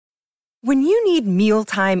When you need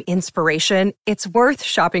mealtime inspiration, it's worth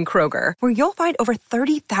shopping Kroger, where you'll find over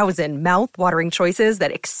 30,000 mouth-watering choices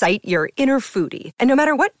that excite your inner foodie. And no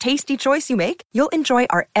matter what tasty choice you make, you'll enjoy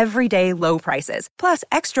our everyday low prices, plus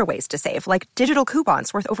extra ways to save, like digital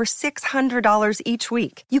coupons worth over $600 each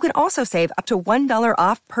week. You can also save up to $1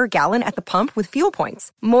 off per gallon at the pump with fuel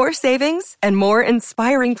points. More savings and more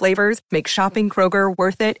inspiring flavors make shopping Kroger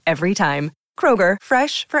worth it every time. Kroger,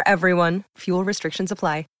 fresh for everyone. Fuel restrictions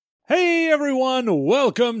apply. Hey everyone,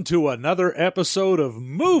 welcome to another episode of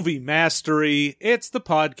Movie Mastery. It's the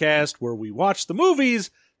podcast where we watch the movies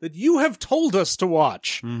that you have told us to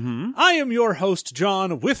watch. I am your host,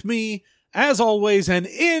 John. With me, as always, and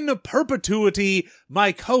in perpetuity,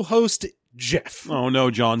 my co-host, Jeff. Oh no,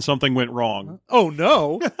 John, something went wrong. Oh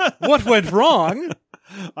no? What went wrong?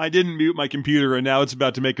 I didn't mute my computer and now it's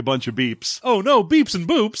about to make a bunch of beeps. Oh no, beeps and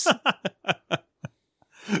boops.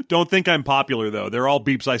 Don't think I'm popular, though. They're all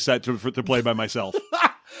beeps I set to play by myself.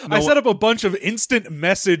 I set up a bunch of instant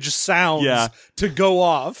message sounds to go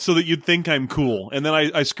off. So that you'd think I'm cool. And then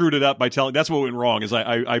I screwed it up by telling... That's what went wrong, is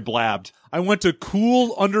I blabbed. I went to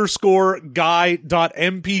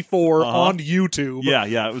cool_guy.mp4 on YouTube.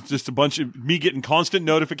 Yeah. It was just a bunch of me getting constant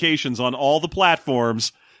notifications on all the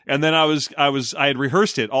platforms. And then I had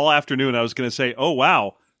rehearsed it all afternoon. I was going to say, oh,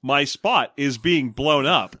 wow. My spot is being blown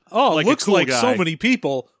up. Oh, like looks cool like guy. So many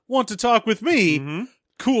people want to talk with me.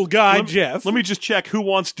 Cool guy, Jeff. Let me just check who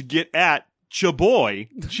wants to get at Chaboy,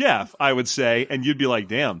 Jeff, I would say. And you'd be like,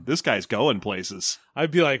 damn, this guy's going places. I'd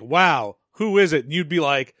be like, wow, who is it? And you'd be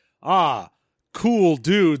like, cool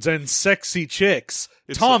dudes and sexy chicks.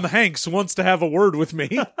 Tom Hanks wants to have a word with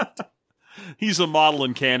me. He's a model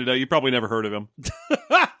in Canada. You probably never heard of him.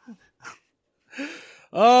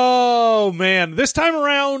 Oh, man. This time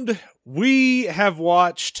around, we have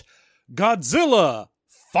watched Godzilla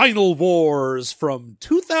Final Wars from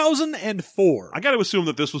 2004. I got to assume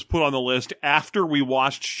that this was put on the list after we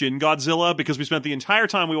watched Shin Godzilla, because we spent the entire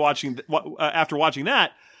time after watching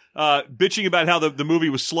that bitching about how the movie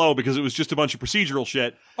was slow because it was just a bunch of procedural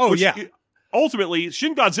shit. Oh, yeah. Ultimately,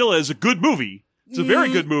 Shin Godzilla is a good movie. It's a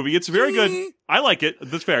very good movie. It's very good. I like it.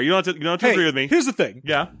 That's fair. You don't have to agree with me. Here's the thing.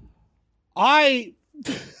 Yeah. I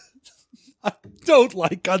don't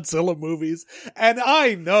like Godzilla movies, and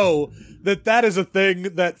I know that is a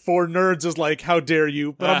thing that for nerds is like, how dare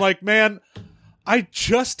you? But I'm like, man, I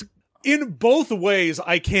just, in both ways,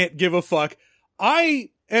 I can't give a fuck. I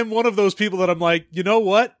am one of those people that I'm like, you know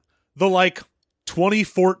what? The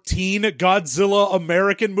 2014 Godzilla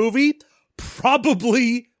American movie,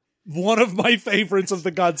 probably one of my favorites of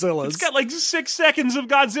the Godzillas. It's got 6 seconds of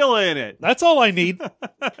Godzilla in it. That's all I need.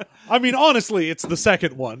 I mean, honestly, it's the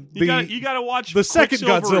second one. You gotta watch the second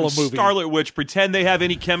Godzilla movie. Scarlet Witch pretend they have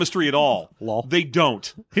any chemistry at all. Lol. They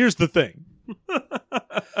don't. Here's the thing.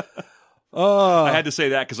 I had to say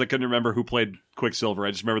that because I couldn't remember who played Quicksilver.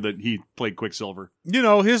 I just remember that he played Quicksilver. You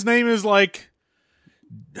know, his name is Ryan...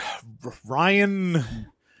 Probably Ryan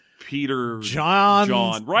Peter John.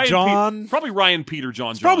 Probably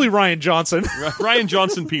Ryan Johnson. Ryan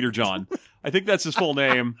Johnson Peter John. I think that's his full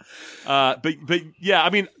name. But yeah, I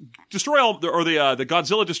mean, the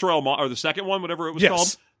Godzilla Destroy All or the second one, whatever it was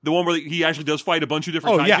called, the one where he actually does fight a bunch of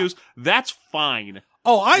different kaijus. That's fine.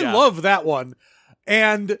 Oh, I love that one.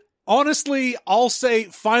 And honestly, I'll say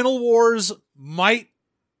Final Wars might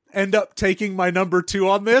end up taking my number 2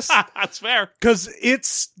 on this. That's fair. Because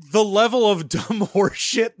it's the level of dumb horse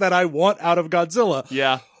shit that I want out of Godzilla.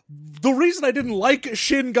 Yeah. The reason I didn't like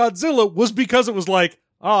Shin Godzilla was because it was like,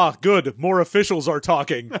 good, more officials are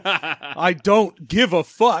talking. I don't give a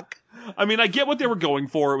fuck. I mean, I get what they were going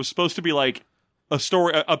for. It was supposed to be like a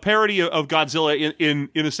story, a parody of Godzilla in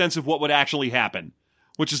a sense of what would actually happen,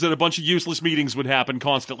 which is that a bunch of useless meetings would happen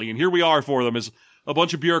constantly. And here we are for them as a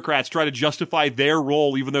bunch of bureaucrats try to justify their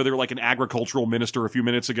role, even though they were like an agricultural minister a few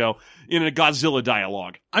minutes ago, in a Godzilla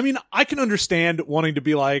dialogue. I mean, I can understand wanting to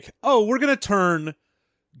be like, we're going to turn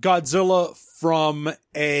Godzilla from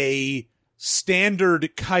a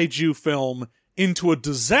standard kaiju film into a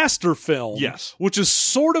disaster film. Yes. Which is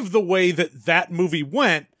sort of the way that movie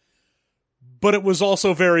went, but it was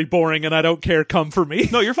also very boring, and I don't care. Come for me.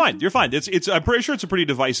 No, you're fine. You're fine. I'm pretty sure it's a pretty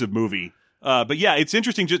divisive movie. But yeah, it's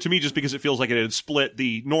interesting to me just because it feels like it had split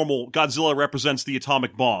the normal Godzilla represents the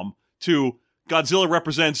atomic bomb to Godzilla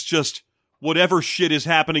represents just whatever shit is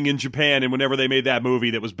happening in Japan and whenever they made that movie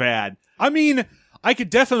that was bad. I mean, I could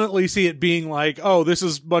definitely see it being like, this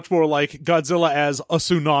is much more like Godzilla as a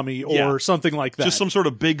tsunami or something like that. Just some sort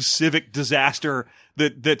of big civic disaster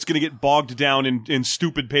that's going to get bogged down in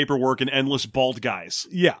stupid paperwork and endless bald guys.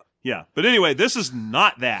 Yeah. Yeah. But anyway, this is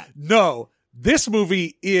not that. No, this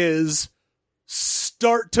movie is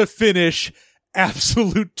start to finish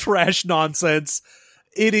absolute trash nonsense.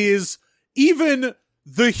 It is, even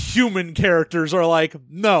the human characters are like,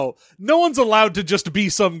 no one's allowed to just be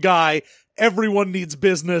some guy. Everyone needs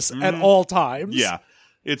business at all times. Yeah.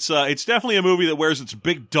 It's definitely a movie that wears its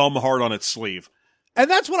big dumb heart on its sleeve. And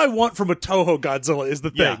that's what I want from a Toho Godzilla is the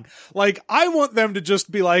thing. Yeah. Like, I want them to just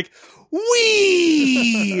be like,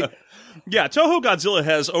 wee! Yeah, Toho Godzilla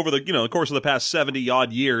has, over the course of the past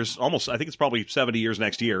 70-odd years, almost, I think it's probably 70 years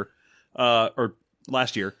next year, or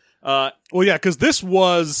last year. Well, yeah, because this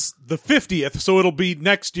was the 50th, so it'll be,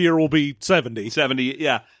 next year will be 70. 70,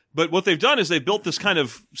 yeah. But what they've done is they've built this kind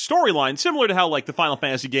of storyline, similar to how, like, the Final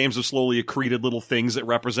Fantasy games have slowly accreted little things that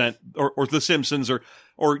represent, or The Simpsons, or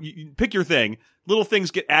you pick your thing. Little things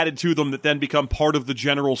get added to them that then become part of the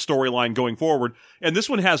general storyline going forward. And this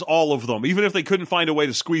one has all of them. Even if they couldn't find a way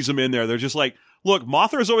to squeeze them in there, they're just like, look,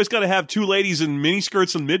 Mothra's always got to have two ladies in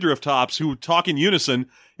miniskirts and midriff tops who talk in unison.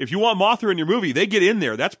 If you want Mothra in your movie, they get in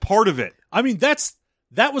there. That's part of it. I mean, that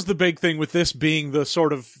was the big thing with this being the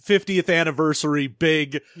sort of 50th anniversary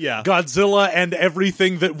big Godzilla and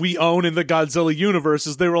everything that we own in the Godzilla universe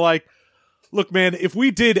is they were like, look, man, if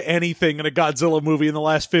we did anything in a Godzilla movie in the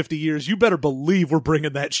last 50 years, you better believe we're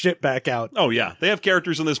bringing that shit back out. Oh, yeah. They have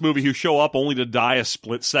characters in this movie who show up only to die a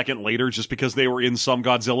split second later just because they were in some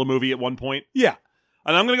Godzilla movie at one point. Yeah.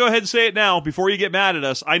 And I'm going to go ahead and say it now before you get mad at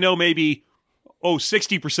us. I know maybe,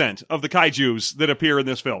 60% of the kaijus that appear in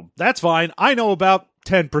this film. That's fine. I know about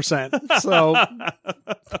 10%. So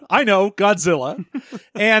I know Godzilla.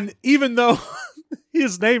 And even though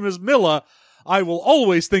his name is Milla, I will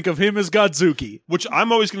always think of him as Godzuki. Which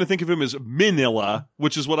I'm always going to think of him as Minilla,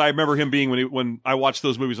 which is what I remember him being when I watched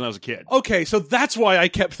those movies when I was a kid. Okay, so that's why I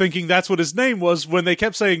kept thinking that's what his name was when they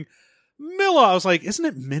kept saying Milla. I was like, isn't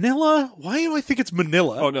it Manila? Why do I think it's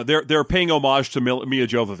Manila? Oh, no, they're paying homage to Mia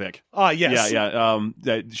Jovovich. Ah, yes.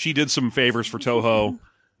 Yeah. She did some favors for Toho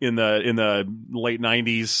in the late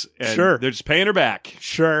 90s. And sure. They're just paying her back.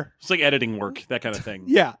 Sure. It's like editing work, that kind of thing.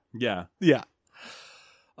 Yeah. Yeah. Yeah.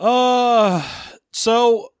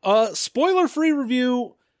 Spoiler-free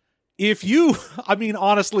review.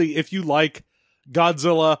 Honestly, if you like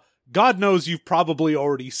Godzilla, God knows you've probably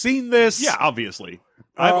already seen this. Yeah, obviously.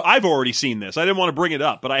 I've already seen this. I didn't want to bring it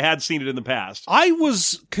up, but I had seen it in the past. I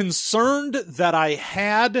was concerned that I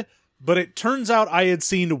had, but it turns out I had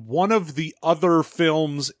seen one of the other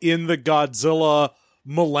films in the Godzilla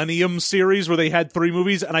Millennium series where they had 3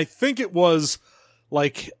 movies, and I think it was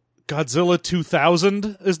like Godzilla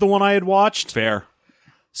 2000 is the one I had watched. Fair.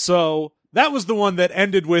 So that was the one that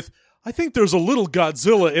ended with, I think there's a little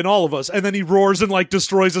Godzilla in all of us. And then he roars and like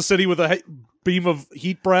destroys a city with a beam of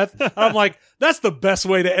heat breath. And I'm like, that's the best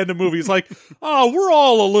way to end a movie. It's like, oh, we're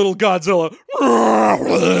all a little Godzilla.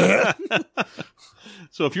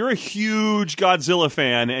 So if you're a huge Godzilla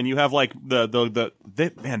fan and you have like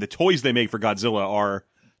the toys they make for Godzilla are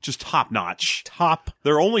just top notch.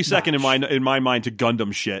 They're only second in my mind to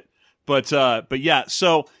Gundam shit. But yeah,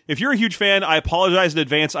 so if you're a huge fan, I apologize in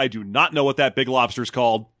advance. I do not know what that big lobster's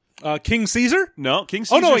called. King Caesar? No, King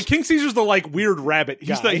Caesar. Oh no, wait, King Caesar's the like weird rabbit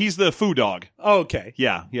guy. He's the foo dog. Oh, okay.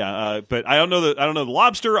 Yeah. But I don't know the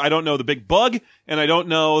lobster. I don't know the big bug, and I don't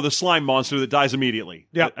know the slime monster that dies immediately.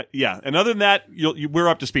 Yeah. Yeah. And other than that, we're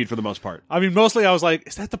up to speed for the most part. I mean, mostly I was like,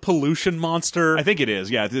 is that the pollution monster? I think it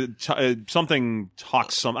is. Yeah. Something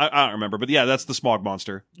talks some. I don't remember, but yeah, that's the smog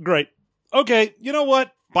monster. Great. Okay. You know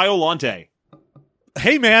what? Biolante.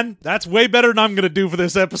 Hey man, that's way better than I'm going to do for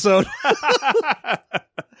this episode.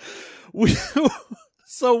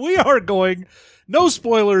 So we are going, no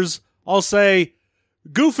spoilers, I'll say,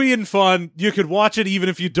 goofy and fun. You could watch it even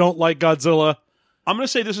if you don't like Godzilla. I'm going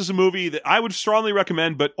to say this is a movie that I would strongly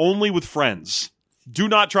recommend, but only with friends. Do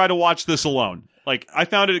not try to watch this alone. Like, I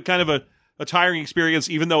found it kind of a tiring experience,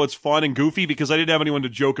 even though it's fun and goofy, because I didn't have anyone to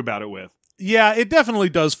joke about it with. Yeah, it definitely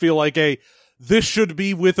does feel like this should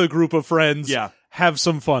be with a group of friends. Yeah. Have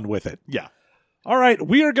some fun with it. Yeah. All right,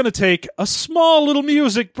 we are going to take a small little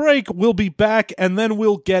music break. We'll be back, and then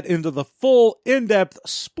we'll get into the full in-depth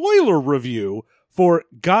spoiler review for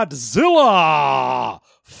Godzilla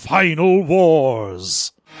Final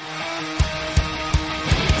Wars.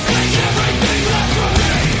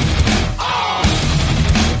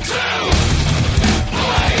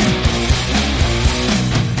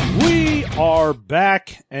 We are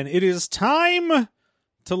back, and it is time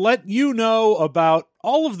to let you know about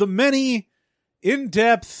all of the many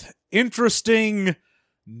in-depth, interesting,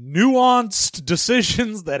 nuanced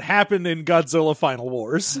decisions that happened in Godzilla Final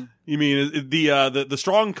Wars. You mean the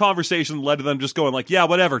strong conversation led to them just going like, yeah,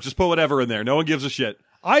 whatever, just put whatever in there. No one gives a shit.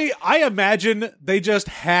 I imagine they just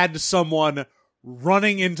had someone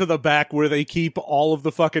running into the back where they keep all of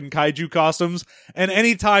the fucking kaiju costumes, and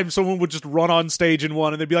anytime someone would just run on stage in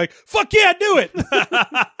one and they'd be like, fuck yeah, do it!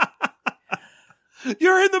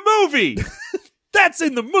 You're in the movie! That's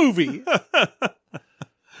in the movie!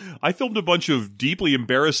 I filmed a bunch of deeply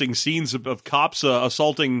embarrassing scenes of cops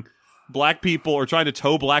assaulting black people or trying to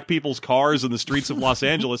tow black people's cars in the streets of Los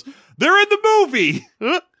Angeles. They're in the movie!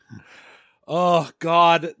 Oh,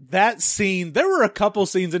 God. That scene. There were a couple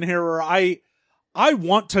scenes in here where I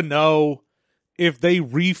want to know if they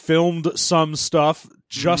refilmed some stuff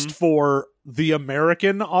just for the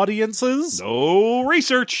American audiences. No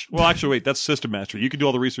research. Well, actually, wait, that's System Master. You can do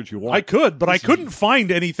all the research you want. I could, but I couldn't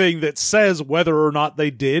find anything that says whether or not they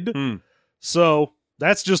did. So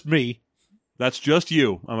that's just me. That's just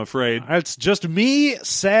you, I'm afraid. It's just me,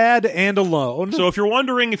 sad and alone. So if you're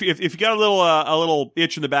wondering, if you got a little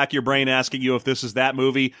itch in the back of your brain asking you if this is that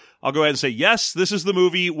movie, I'll go ahead and say yes, this is the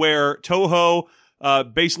movie where Toho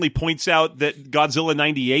basically points out that Godzilla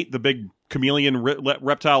 98, the big chameleon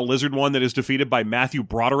reptile lizard one that is defeated by Matthew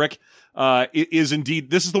Broderick, is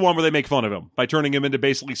indeed, this is the one where they make fun of him by turning him into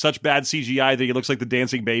basically such bad CGI that he looks like the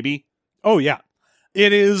dancing baby. Oh, yeah.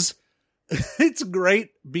 It is. It's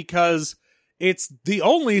great because it's the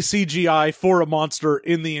only CGI for a monster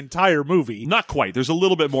in the entire movie. Not quite. There's a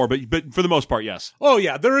little bit more, but for the most part, yes. Oh,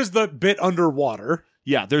 yeah. There is the bit underwater.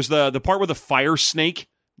 Yeah, there's the part with the fire snake.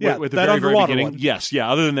 Yeah, with the that very underwater beginning. one. Yes, yeah.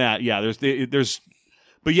 Other than that, yeah.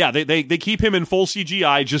 But yeah, they keep him in full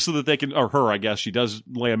CGI just so that they can, or her, I guess she does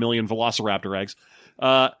lay a million Velociraptor eggs.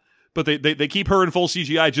 But they keep her in full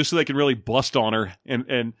CGI just so they can really bust on her.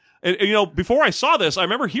 And you know, before I saw this, I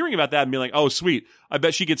remember hearing about that and being like, oh, sweet. I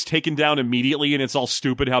bet she gets taken down immediately and it's all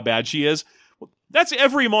stupid how bad she is. Well, that's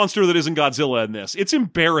every monster that isn't Godzilla in this. It's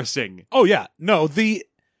embarrassing. Oh, yeah. No, the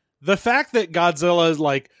fact that Godzilla is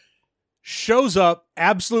like shows up,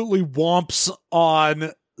 absolutely womps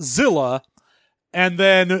on Zilla, and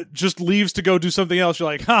then just leaves to go do something else. You're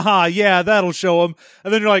like, haha, yeah, that'll show him.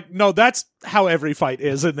 And then you're like, no, that's how every fight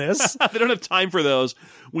is in this. They don't have time for those.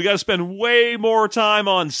 We got to spend way more time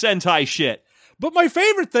on Sentai shit. But my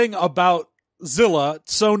favorite thing about Zilla,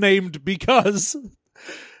 so named because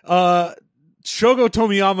Shogo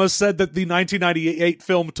Tomiyama said that the 1998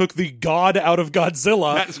 film took the god out of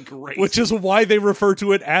Godzilla. That's great. Which is why they refer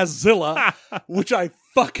to it as Zilla, which I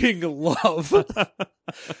fucking love.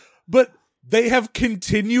 But they have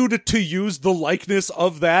continued to use the likeness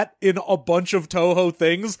of that in a bunch of Toho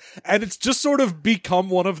things, and it's just sort of become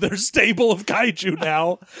one of their stable of kaiju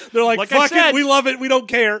now. They're like fuck it, we love it, we don't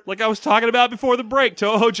care. Like I was talking about before the break,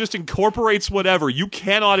 Toho just incorporates whatever. You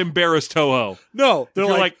cannot embarrass Toho. No, they're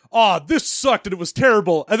like, oh, this sucked and it was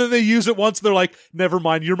terrible. And then they use it once, and they're like, never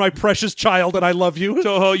mind, you're my precious child and I love you.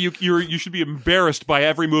 Toho, you should be embarrassed by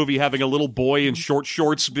every movie having a little boy in short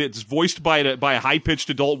shorts that's voiced by a high-pitched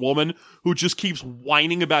adult woman who just keeps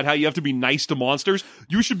whining about how you have to be nice to monsters.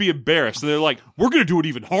 You should be embarrassed. And they're like, we're going to do it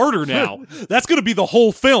even harder now. That's going to be the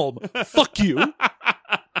whole film. Fuck you.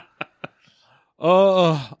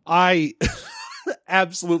 I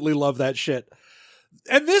absolutely love that shit.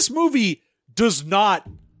 And this movie does not,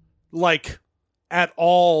 like, at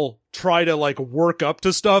all try to, like, work up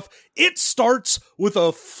to stuff. It starts with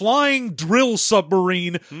a flying drill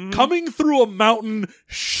submarine coming through a mountain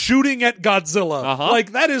shooting at Godzilla.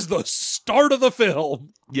 Like, that is the start of the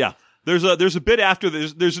film. Yeah. There's a bit after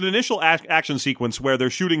there's an initial action sequence where they're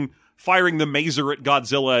firing the maser at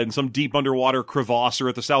Godzilla in some deep underwater crevasse or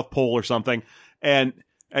at the South Pole or something. And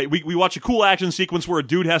we watch a cool action sequence where a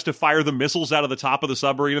dude has to fire the missiles out of the top of the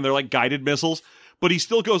submarine, and they're like guided missiles. But he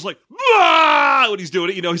still goes like, ah! When he's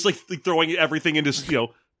doing it, you know, he's like throwing everything into, you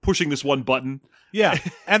know, pushing this one button. Yeah.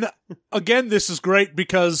 And again, this is great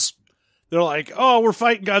because they're like, oh, we're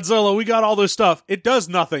fighting Godzilla. We got all this stuff. It does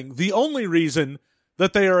nothing. The only reason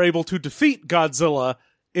that they are able to defeat Godzilla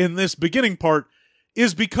in this beginning part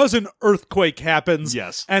is because an earthquake happens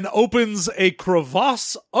and opens a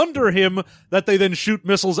crevasse under him that they then shoot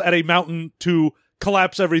missiles at a mountain to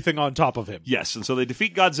collapse everything on top of him. Yes, and so they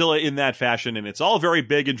defeat Godzilla in that fashion, and it's all very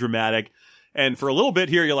big and dramatic. And for a little bit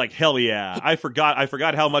here, you're like, hell yeah. I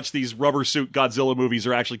forgot how much these rubber suit Godzilla movies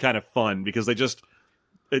are actually kind of fun, because they just,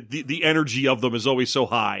 the energy of them is always so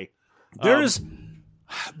high. There's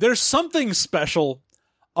something special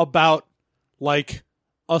about, like,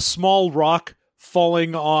 a small rock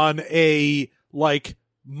falling on a, like,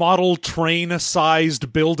 model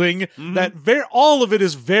train-sized building that all of it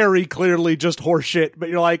is very clearly just horseshit, but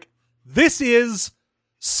you're like, this is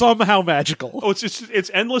somehow magical. Oh,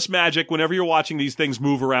 it's endless magic whenever you're watching these things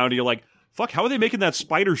move around. You're like, fuck, how are they making that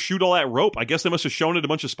spider shoot all that rope? I guess they must have shown it a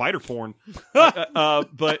bunch of spider porn.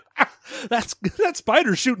 But that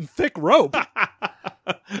spider shooting thick rope.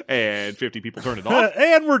 And 50 people turned it off.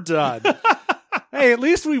 And we're done. Hey, at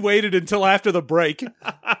least we waited until after the break.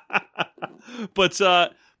 But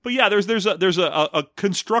yeah, there's a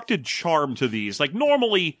constructed charm to these. Like,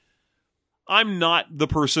 normally, I'm not the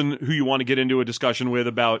person who you want to get into a discussion with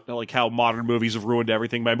about like how modern movies have ruined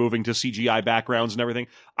everything by moving to CGI backgrounds and everything.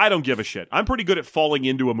 I don't give a shit. I'm pretty good at falling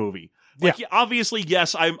into a movie. Like, yeah, obviously,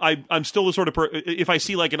 yes, I'm still the sort of if I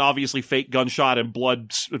see like an obviously fake gunshot and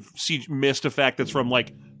blood mist effect that's from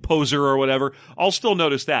like Poser or whatever, I'll still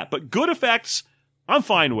notice that. But good effects, I'm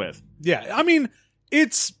fine with. Yeah, I mean,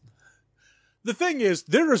 the thing is,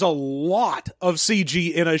 there is a lot of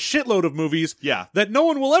CG in a shitload of movies that no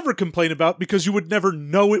one will ever complain about because you would never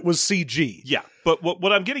know it was CG. Yeah, but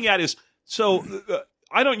what I'm getting at is, so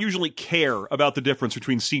I don't usually care about the difference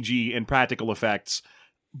between CG and practical effects,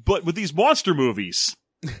 but with these monster movies,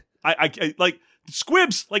 I like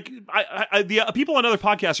squibs. Like the people on other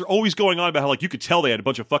podcasts are always going on about how like you could tell they had a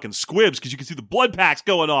bunch of fucking squibs because you could see the blood packs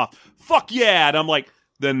going off. Fuck yeah! And I'm like,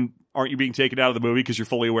 then aren't you being taken out of the movie because you're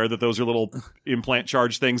fully aware that those are little implant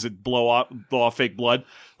charge things that blow off fake blood?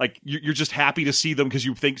 Like, you're just happy to see them because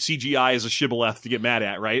you think CGI is a shibboleth to get mad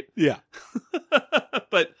at, right? Yeah.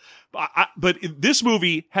 But this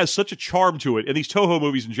movie has such a charm to it, and these Toho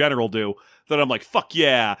movies in general do, that I'm like, fuck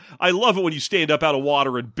yeah. I love it when you stand up out of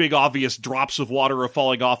water and big obvious drops of water are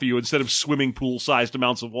falling off of you instead of swimming pool-sized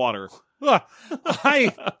amounts of water.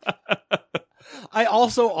 I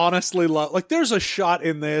also honestly love, like, there's a shot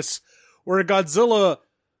in this where Godzilla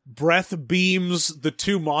breath beams the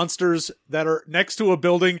two monsters that are next to a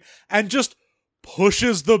building and just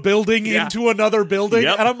pushes the building into another building.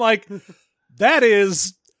 Yep. And I'm like, that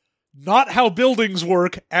is not how buildings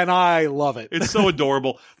work, and I love it. It's so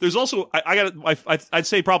adorable. There's also, I'd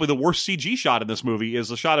say probably the worst CG shot in this movie is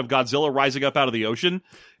a shot of Godzilla rising up out of the ocean,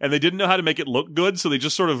 and they didn't know how to make it look good, so they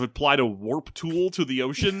just sort of applied a warp tool to the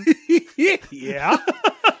ocean. Yeah.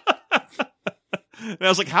 And I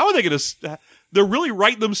was like, how are they going to... They're really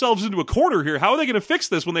writing themselves into a corner here. How are they going to fix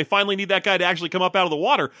this when they finally need that guy to actually come up out of the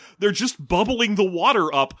water? They're just bubbling the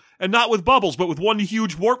water up, and not with bubbles, but with one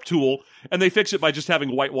huge warp tool, and they fix it by just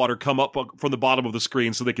having white water come up from the bottom of the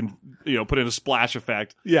screen so they can, put in a splash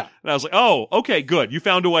effect. Yeah. And I was like, oh, okay, good. You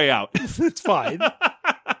found a way out. It's fine.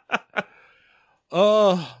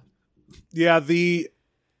 Yeah, the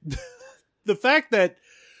fact that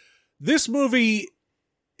this movie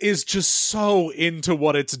is just so into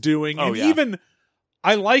what it's doing. Oh, and yeah. even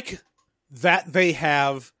I like that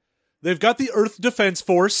they've got the Earth Defense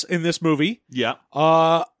Force in this movie. Yeah.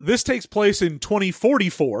 This takes place in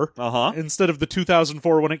 2044 instead of the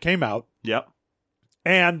 2004 when it came out. Yep.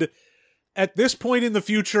 And at this point in the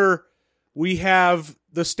future, we have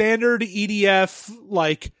the standard EDF,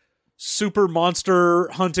 like, super monster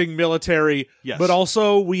hunting military, yes, but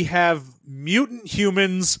also we have mutant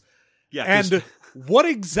humans. Yeah, and what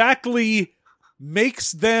exactly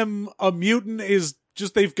makes them a mutant is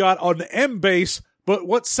just they've got an M base, but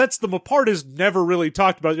what sets them apart is never really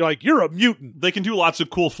talked about. You're like, you're a mutant. They can do lots of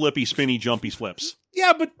cool flippy, spinny, jumpy flips.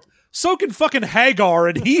 Yeah, but so can fucking Hagar,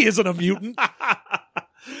 and he isn't a mutant.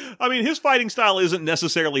 I mean, his fighting style isn't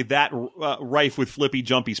necessarily that rife with flippy,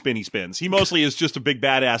 jumpy, spinny spins. He mostly is just a big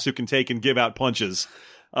badass who can take and give out punches.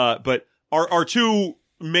 But our two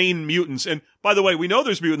main mutants, and by the way, we know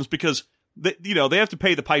there's mutants because they have to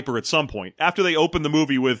pay the piper at some point. After they open the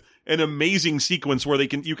movie with an amazing sequence where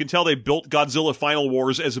you can tell they built Godzilla Final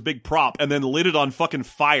Wars as a big prop and then lit it on fucking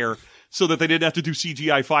fire so that they didn't have to do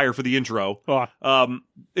CGI fire for the intro.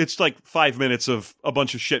 It's like 5 minutes of a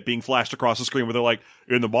bunch of shit being flashed across the screen where they're like,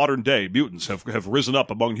 in the modern day, mutants have risen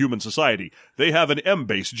up among human society. They have an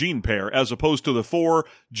M-based gene pair as opposed to the 4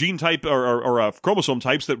 gene type or chromosome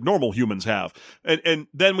types that normal humans have. And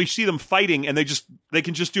then we see them fighting and they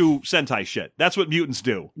can just do Sentai shit. That's what mutants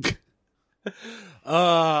do.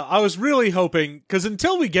 I was really hoping, because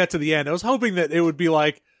until we get to the end, I was hoping that it would be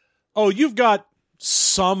like, oh, you've got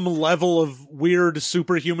some level of weird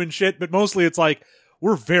superhuman shit, but mostly it's like,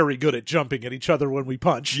 we're very good at jumping at each other when we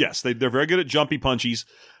punch. Yes, they're very good at jumpy punchies,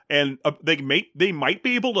 and they might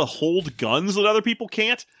be able to hold guns that other people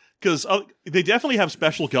can't, because they definitely have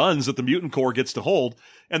special guns that the mutant corps gets to hold,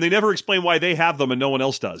 and they never explain why they have them and no one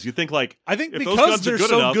else does. You think like, I think if because those guns they're are good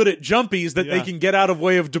so enough, good at jumpies that they can get out of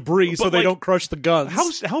way of debris so they don't crush the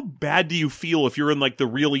guns. How bad do you feel if you're in like the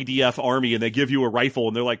real EDF army and they give you a rifle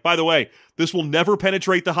and they're like, by the way, this will never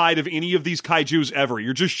penetrate the hide of any of these kaijus ever.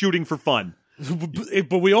 You're just shooting for fun.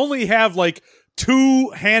 But we only have like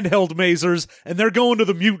 2 handheld masers, and they're going to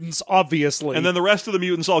the mutants, obviously. And then the rest of the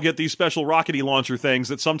mutants all get these special rockety launcher things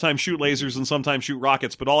that sometimes shoot lasers and sometimes shoot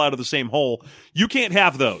rockets, but all out of the same hole. You can't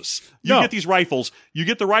have those. You get these rifles. You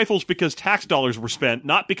get the rifles because tax dollars were spent,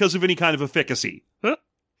 not because of any kind of efficacy. Huh?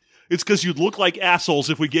 It's because you'd look like assholes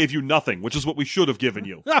if we gave you nothing, which is what we should have given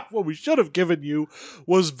you. What we should have given you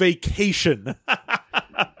was vacation.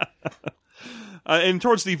 And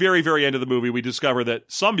towards the very, very end of the movie, we discover that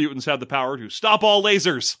some mutants have the power to stop all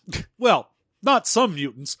lasers. Well, not some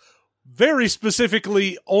mutants. Very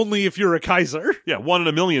specifically, only if you're a Kaiser. Yeah, 1 in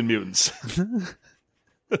a million mutants.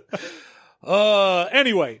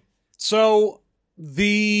 Anyway, so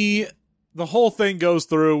the whole thing goes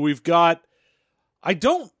through. We've got, I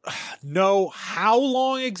don't know how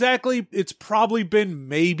long exactly. It's probably been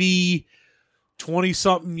maybe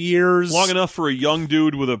 20-something years. Long enough for a young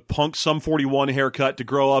dude with a punk Sum 41 haircut to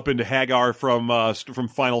grow up into Hagar from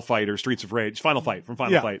Final Fight or Streets of Rage. Final Fight, from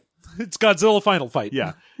Final Fight. It's Godzilla Final Fight.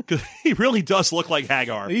 Yeah, because he really does look like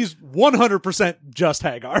Hagar. He's 100% just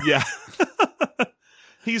Hagar. Yeah.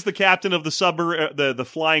 He's the captain of the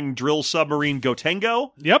flying drill submarine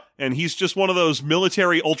Gotengo. Yep. And he's just one of those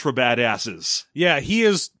military ultra badasses. Yeah, he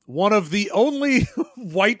is one of the only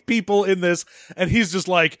white people in this, and he's just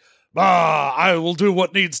like, I will do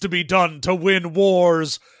what needs to be done to win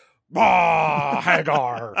wars.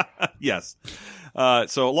 Hagar. Yes.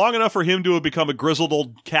 So long enough for him to have become a grizzled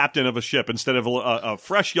old captain of a ship instead of a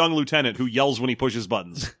fresh young lieutenant who yells when he pushes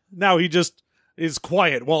buttons. Now he just is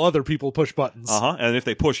quiet while other people push buttons. And if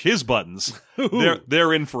they push his buttons,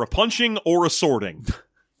 they're in for a punching or a swording.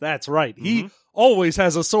 That's right. He always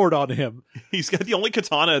has a sword on him. He's got the only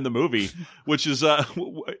katana in the movie, which is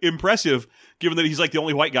impressive, given that he's like the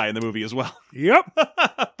only white guy in the movie as well. Yep.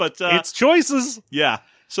 But it's choices. Yeah.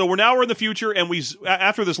 So we're in the future, and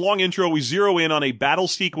after this long intro, we zero in on a battle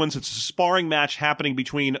sequence. It's a sparring match happening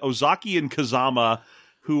between Ozaki and Kazama,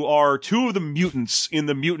 who are 2 of the mutants in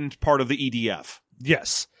the mutant part of the EDF.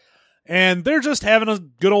 Yes. And they're just having a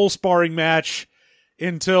good old sparring match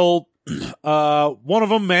until one of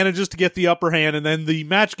them manages to get the upper hand, and then the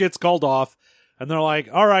match gets called off, and they're like,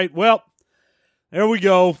 all right, well, there we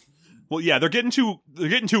go. Well, yeah, they're getting too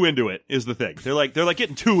into it is the thing. They're like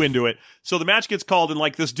getting too into it. So the match gets called, and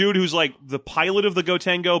like this dude who's like the pilot of the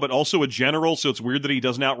Gotengo, but also a general, so it's weird that he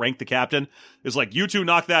doesn't outrank the captain, is like, you 2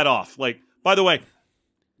 knock that off. Like, by the way,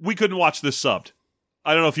 we couldn't watch this subbed.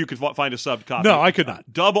 I don't know if you could find a subbed copy. No, I could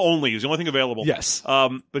not. Dub only is the only thing available. Yes.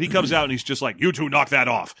 But he comes out and he's just like, you 2 knock that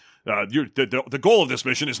off. The goal of this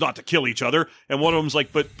mission is not to kill each other. And one of them's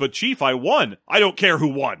like, but Chief, I won. I don't care who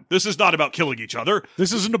won. This is not about killing each other.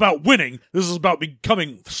 This isn't about winning. This is about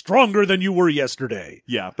becoming stronger than you were yesterday.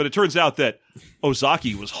 Yeah, but it turns out that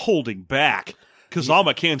Ozaki was holding back.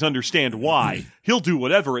 Kazama can't understand why. He'll do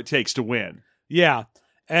whatever it takes to win. Yeah,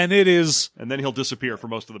 and it is... And then he'll disappear for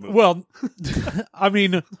most of the movie. Well, I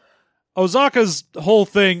mean, Ozaka's whole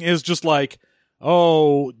thing is just like,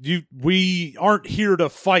 we aren't here to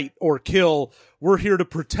fight or kill. We're here to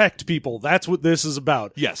protect people. That's what this is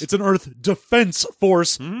about. Yes. It's an Earth defense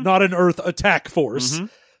force, not an Earth attack force.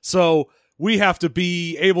 So we have to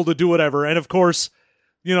be able to do whatever. And of course,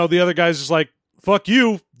 the other guy's just like, fuck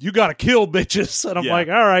you. You gotta kill bitches. And I'm like,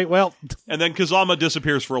 all right, well. And then Kazama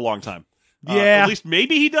disappears for a long time. Yeah. At least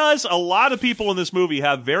maybe he does. A lot of people in this movie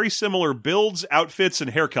have very similar builds, outfits,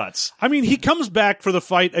 and haircuts. I mean, he comes back for the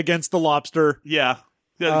fight against the lobster. Yeah.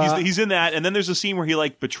 He's in that. And then there's a scene where he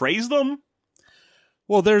betrays them.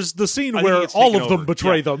 Well, there's the scene where all of them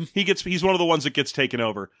betray them. He's one of the ones that gets taken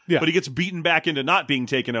over. Yeah. But he gets beaten back into not being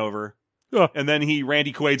taken over. And then he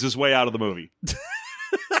Randy Quaid's his way out of the movie.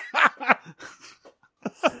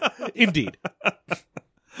 Indeed.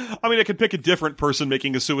 I mean, I could pick a different person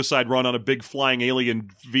making a suicide run on a big flying alien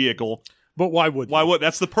vehicle. But why would you? Why would?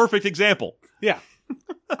 That's the perfect example. Yeah.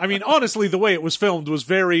 I mean, honestly, the way it was filmed was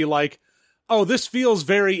very this feels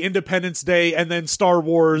very Independence Day and then Star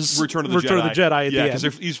Wars Return of the Jedi at the end. Yeah,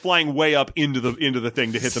 because he's flying way up into the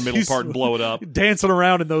thing to hit the middle part and blow it up. Dancing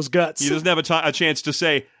around in those guts. He doesn't have a chance to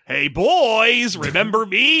say, hey, boys, remember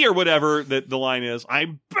me? Or whatever that the line is.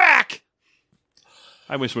 I'm back!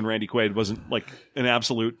 I wish when Randy Quaid wasn't an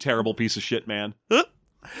absolute terrible piece of shit, man.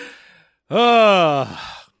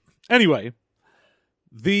 Anyway,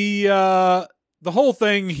 the whole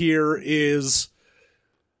thing here is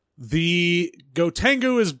the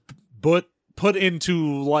Gotengo is put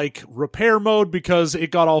into repair mode because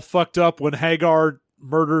it got all fucked up when Hagar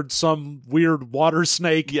murdered some weird water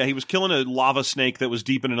snake. Yeah, he was killing a lava snake that was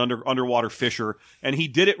deep in an underwater fissure, and he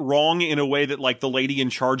did it wrong in a way that the lady in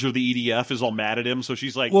charge of the EDF is all mad at him. So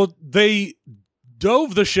she's like, well, they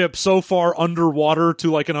dove the ship so far underwater to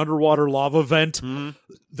like an underwater lava vent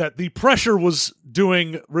that the pressure was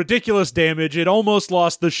doing ridiculous damage. It almost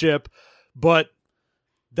lost the ship, but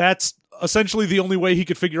that's essentially the only way he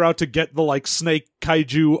could figure out to get the like snake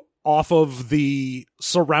kaiju off of the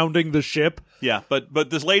surrounding the ship. Yeah,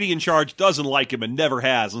 but this lady in charge doesn't like him and never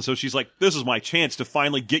has, and so she's like, this is my chance to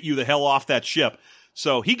finally get you the hell off that ship.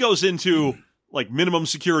 So he goes into like minimum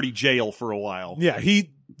security jail for a while. Yeah,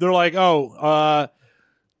 they're like,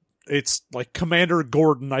 it's like Commander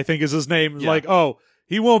Gordon, I think is his name. Yeah. Like,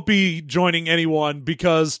 he won't be joining anyone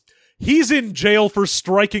because he's in jail for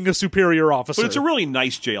striking a superior officer. But it's a really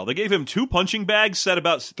nice jail. They gave him 2 punching bags set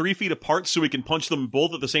about 3 feet apart so he can punch them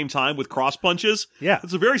both at the same time with cross punches. Yeah.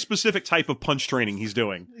 It's a very specific type of punch training he's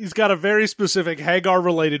doing. He's got a very specific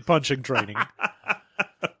Hagar-related punching training.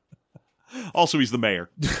 Also, he's the mayor.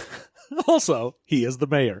 Also, he is the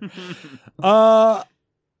mayor.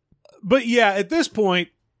 But yeah, at this point,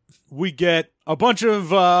 we get a bunch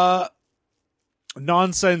of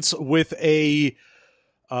nonsense with a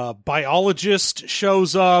biologist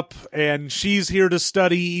shows up, and she's here to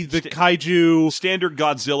study the kaiju. Standard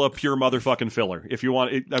Godzilla, pure motherfucking filler. If you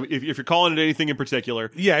want, if you're calling it anything in particular,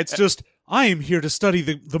 yeah, it's just I am here to study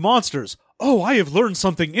the monsters. Oh, I have learned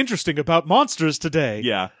something interesting about monsters today.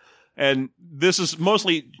 Yeah, and this is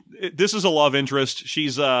a love interest.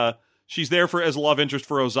 She's there as a love interest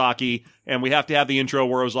for Ozaki, and we have to have the intro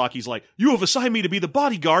where Ozaki's like, "You have assigned me to be the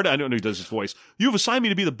bodyguard." I don't know who does his voice. "You have assigned me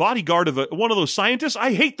to be the bodyguard of one of those scientists.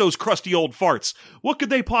 I hate those crusty old farts. What could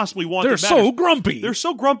they possibly want? They're so grumpy. They're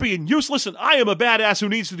so grumpy and useless, and I am a badass who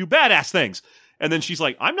needs to do badass things." And then she's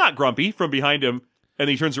like, "I'm not grumpy," from behind him. And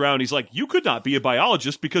he turns around and he's like, "You could not be a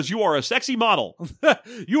biologist because you are a sexy model."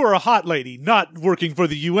 You are a hot lady, not working for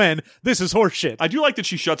the UN. This is horseshit. I do like that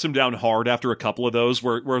she shuts him down hard after a couple of those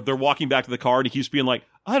where they're walking back to the car and he keeps being like,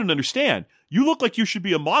 "I don't understand. You look like you should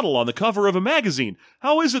be a model on the cover of a magazine.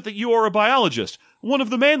 How is it that you are a biologist? One of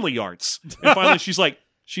the manly arts." And finally she's like,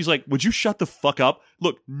 "Would you shut the fuck up?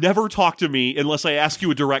 Look, never talk to me unless I ask you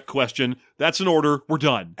a direct question. That's an order. We're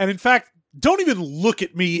done." And in fact, don't even look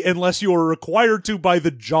at me unless you are required to by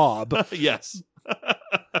the job. Yes.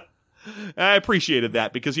 I appreciated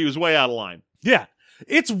that because he was way out of line. Yeah.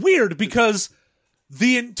 It's weird because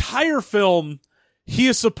the entire film, he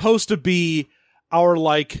is supposed to be our,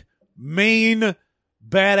 like, main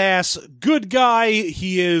badass good guy.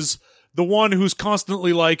 He is the one who's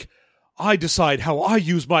constantly like, "I decide how I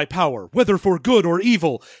use my power, whether for good or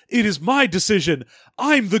evil. It is my decision.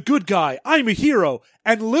 I'm the good guy. I'm a hero."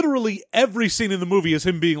 And literally every scene in the movie is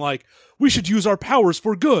him being like, "We should use our powers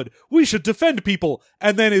for good. We should defend people."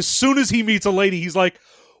 And then as soon as he meets a lady, he's like,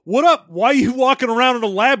 "What up? Why are you walking around in a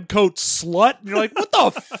lab coat, slut?" And you're like, what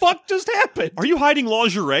the fuck just happened? Are you hiding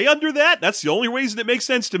lingerie under that? That's the only reason it makes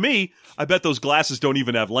sense to me. I bet those glasses don't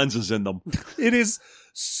even have lenses in them. It is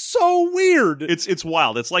so weird. It's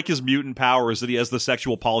wild. It's like his mutant power is that he has the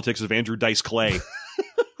sexual politics of Andrew Dice Clay.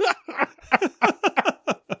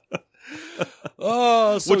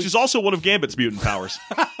 Which is also one of Gambit's mutant powers.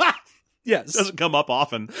 Yes. Doesn't come up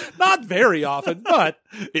often. Not very often, but...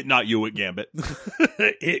 Not you at Gambit.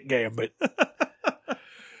 It Gambit.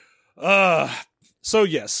 So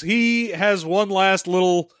yes, he has one last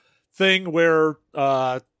little thing where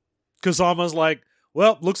Kazama's like,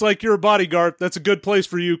 "Well, looks like you're a bodyguard. That's a good place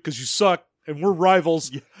for you because you suck and we're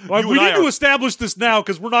rivals." Well, we need to establish this now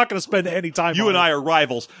because we're not going to spend any time You on and it. I are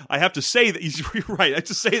rivals. I have to say that you're right. I have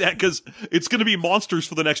to say that because it's going to be monsters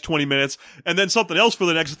for the next 20 minutes and then something else for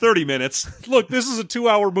the next 30 minutes. Look, this is a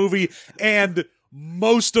 2-hour movie and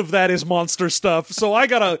most of that is monster stuff. So I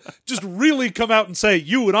gotta just really come out and say,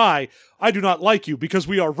 you and I do not like you because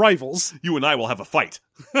we are rivals. You and I will have a fight.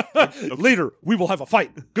 Later, we will have a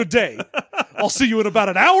fight. Good day. I'll see you in about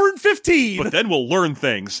an hour and 15. But then we'll learn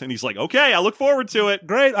things. And he's like, okay, I look forward to it.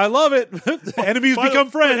 Great. I love it. Enemies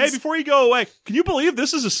become friends. Hey, before you go away, can you believe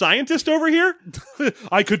this is a scientist over here?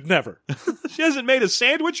 I could never. She hasn't made a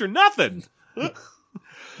sandwich or nothing.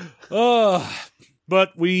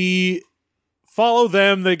 But we follow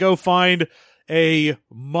them. They go find a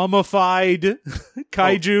mummified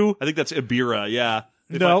kaiju. I think that's Ibira, yeah.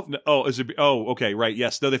 Okay, right,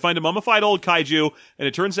 yes. No, they find a mummified old kaiju, and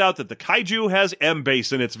it turns out that the kaiju has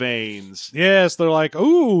M-base in its veins. Yes, they're like,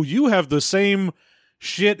 ooh, you have the same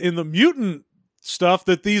shit in the mutant stuff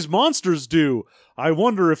that these monsters do. I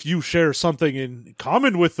wonder if you share something in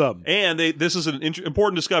common with them. And this is an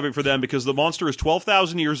important discovery for them because the monster is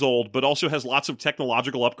 12,000 years old, but also has lots of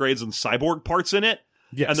technological upgrades and cyborg parts in it.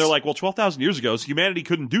 Yes. And they're like, well, 12,000 years ago, humanity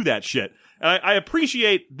couldn't do that shit. And I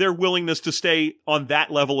appreciate their willingness to stay on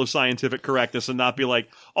that level of scientific correctness and not be like,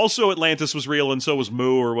 also Atlantis was real and so was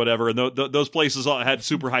Mu or whatever. And those places all had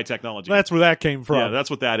super high technology. That's where that came from. Yeah, that's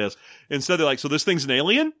what that is. Instead, they're like, so this thing's an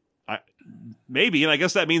alien? Maybe. And I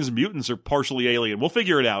guess that means mutants are partially alien. We'll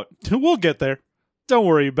figure it out. We'll get there. Don't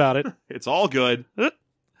worry about it. It's all good.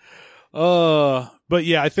 But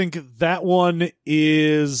yeah, I think that one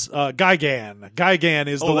is Gigan. Gigan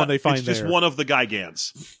is the one they find there. It's just one of the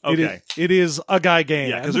Gigans. Okay. It is a Gigan.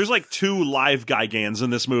 Yeah, because there's like 2 live Gigans in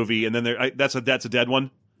this movie, and then that's a dead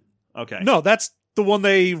one? Okay. No, that's the one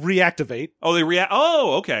they reactivate. Oh, they react.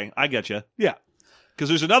 Oh, okay. I get you. Yeah. Because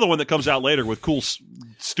there's another one that comes out later with cool,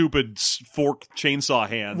 stupid fork chainsaw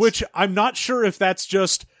hands. Which I'm not sure if that's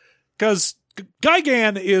just because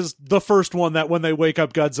Gigan is the first one that when they wake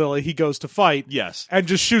up Godzilla, he goes to fight. Yes. And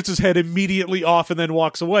just shoots his head immediately off and then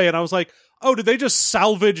walks away. And I was like, oh, did they just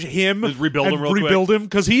salvage him? Just rebuild him real quick? Him?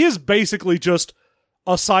 Because he is basically just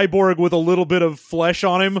a cyborg with a little bit of flesh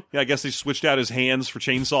on him. Yeah, I guess they switched out his hands for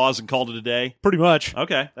chainsaws and called it a day. Pretty much.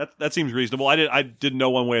 Okay, that seems reasonable. I didn't know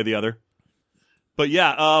one way or the other. But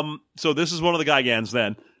yeah, so this is one of the Gigans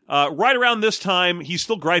then. Right around this time, he's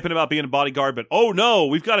still griping about being a bodyguard, but oh no,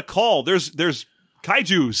 we've got a call. There's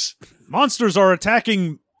kaijus. Monsters are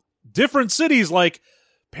attacking different cities like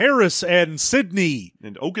Paris and Sydney.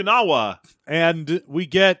 And Okinawa. And we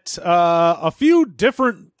get a few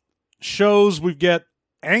different shows. We get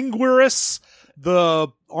Anguirus, the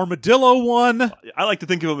armadillo one. I like to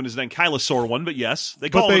think of him as an ankylosaur one, but yes, they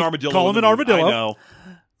call him an armadillo. Call him an armadillo. I know.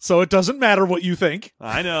 So it doesn't matter what you think.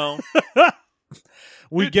 I know. Go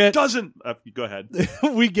ahead.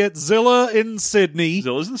 We get Zilla in Sydney.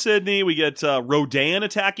 Zilla's in Sydney. We get Rodan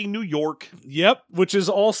attacking New York. Yep, which is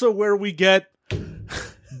also where we get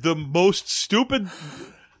the most stupid.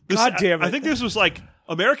 God damn it! I think this was like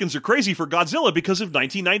Americans are crazy for Godzilla because of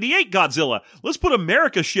 1998 Godzilla. Let's put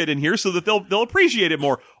America shit in here so that they'll appreciate it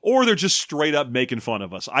more, or they're just straight up making fun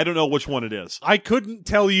of us. I don't know which one it is. I couldn't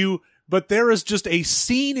tell you, but there is just a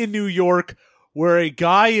scene in New York where a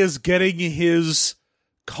guy is getting his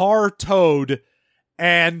car towed,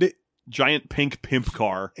 and giant pink pimp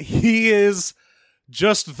car. He is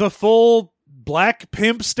just the full black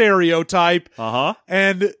pimp stereotype.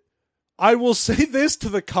 And I will say this to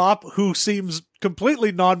the cop who seems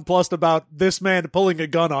completely nonplussed about this man pulling a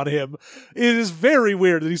gun on him. It is very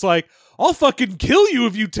weird that he's like, I'll fucking kill you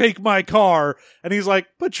if you take my car. And he's like,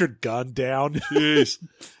 put your gun down. Jeez.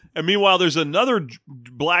 And meanwhile, there's another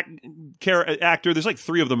black actor. There's like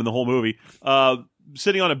 3 of them in the whole movie.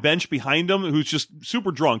 Sitting on a bench behind him, who's just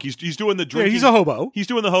super drunk. He's doing the drinking. Yeah, he's a hobo. He's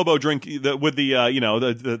doing the hobo drink with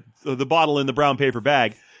the bottle in the brown paper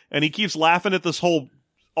bag, and he keeps laughing at this whole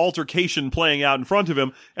altercation playing out in front of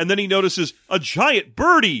him. And then he notices a giant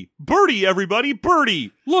birdie. Birdie, everybody,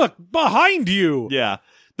 birdie! Look behind you. Yeah,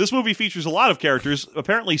 this movie features a lot of characters.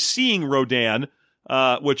 Apparently, seeing Rodan,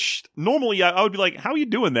 which normally I would be like, how are you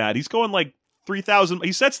doing that? He's going like 3,000.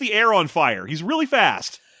 He sets the air on fire. He's really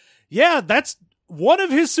fast. Yeah, that's one of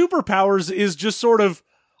his superpowers is just sort of,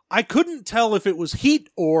 I couldn't tell if it was heat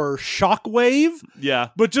or shockwave. Yeah.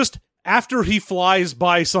 But just after he flies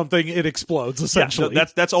by something, it explodes, essentially. Yeah,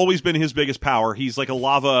 that's always been his biggest power. He's like a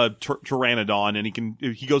lava pteranodon,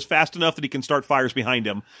 and he goes fast enough that he can start fires behind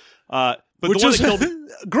him. But which the one is that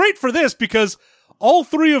killed great for this, because all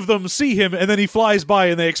 3 of them see him, and then he flies by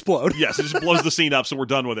and they explode. Yes, it just blows the scene up, so we're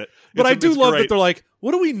done with it. But I do love that they're like,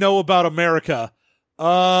 what do we know about America?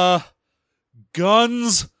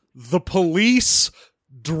 Guns, the police,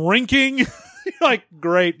 drinking. Like,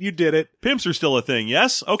 great, you did it. Pimps are still a thing,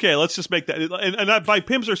 yes? Okay, let's just make that. And by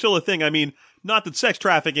pimps are still a thing, I mean, not that sex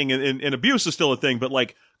trafficking and abuse is still a thing, but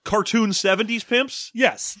like cartoon 70s pimps?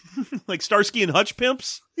 Yes. Like Starsky and Hutch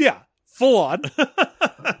pimps? Yeah, full on.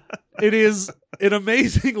 It is an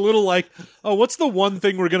amazing little like, oh, what's the one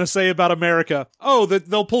thing we're going to say about America? Oh, that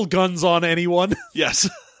they'll pull guns on anyone. Yes.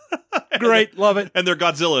 Great, love it. And their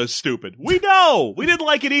Godzilla is stupid. We know! We didn't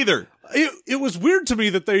like it either. It was weird to me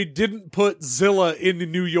that they didn't put Zilla in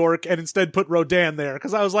New York and instead put Rodan there,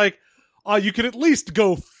 because I was like, oh, you could at least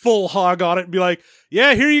go full hog on it and be like,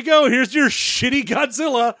 yeah, here you go, here's your shitty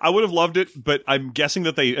Godzilla. I would have loved it, but I'm guessing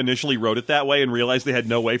that they initially wrote it that way and realized they had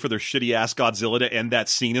no way for their shitty-ass Godzilla to end that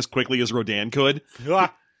scene as quickly as Rodan could.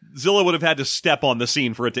 Zilla would have had to step on the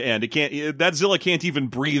scene for it to end. That Zilla can't even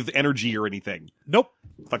breathe energy or anything. Nope.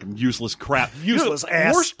 Fucking useless crap. Useless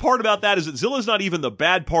ass. The worst part about that is that Zilla's not even the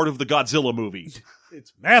bad part of the Godzilla movie.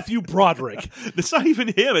 It's Matthew Broderick. It's not even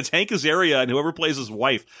him. It's Hank Azaria and whoever plays his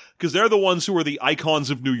wife. Because they're the ones who are the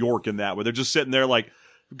icons of New York in that, where they're just sitting there like,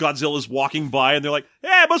 Godzilla's walking by, and they're like,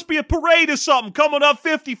 "Hey, it must be a parade or something coming up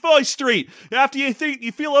 51st Street. After you think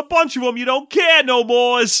you feel a bunch of them, you don't care no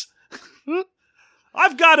more."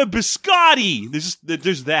 I've got a biscotti.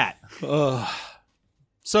 There's that.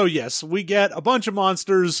 So yes, we get a bunch of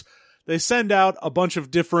monsters. They send out a bunch of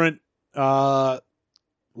different,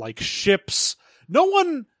 ships.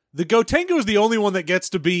 The Gotengo is the only one that gets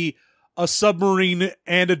to be a submarine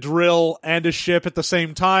and a drill and a ship at the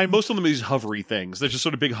same time. Most of them are these hovery things. They're just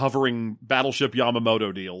sort of big hovering battleship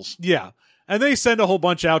Yamamoto deals. Yeah. And they send a whole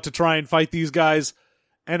bunch out to try and fight these guys.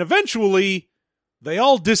 And eventually, they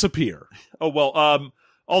all disappear. Oh, well,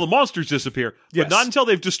 all the monsters disappear. Yes. But not until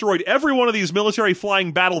they've destroyed every one of these military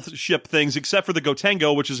flying battleship things except for the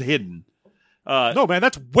Gotengo, which is hidden. No, man,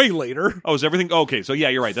 that's way later. Oh, is everything? Okay, so yeah,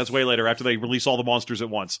 you're right. That's way later after they release all the monsters at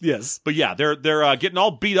once. Yes. But yeah, they're getting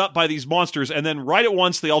all beat up by these monsters, and then right at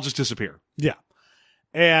once, they all just disappear. Yeah.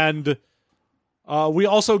 And we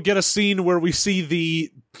also get a scene where we see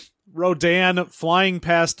the Rodan flying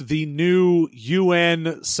past the new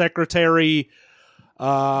UN secretary.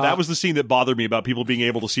 That was the scene that bothered me about people being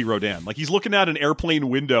able to see Rodan. Like, he's looking out an airplane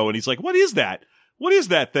window, and he's like, "What is that? What is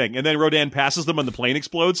that thing?" And then Rodan passes them, and the plane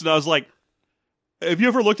explodes, and I was like, have you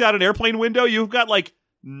ever looked out an airplane window? You've got like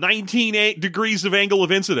 19 degrees of angle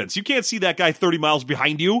of incidence. You can't see that guy 30 miles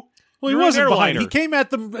behind you. Well, he wasn't behind. He came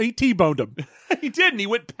at them. He T-boned them. He did, and he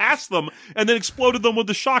went past them and then exploded them with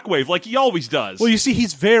the shockwave like he always does. Well, you see,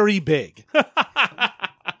 he's very big.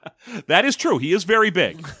 That is true. He is very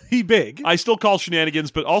big. He big. I still call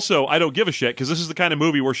shenanigans, but also I don't give a shit because this is the kind of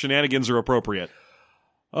movie where shenanigans are appropriate.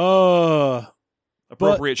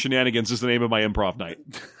 Appropriate shenanigans is the name of my improv night.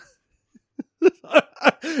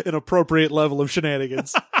 An appropriate level of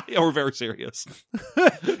shenanigans. Yeah, we're very serious.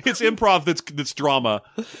 It's improv that's drama.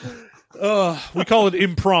 We call it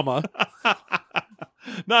improma.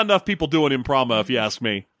 Not enough people doing improma, if you ask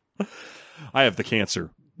me. I have the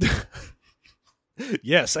cancer.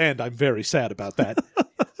 Yes, and I'm very sad about that.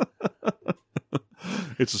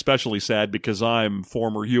 It's especially sad because I'm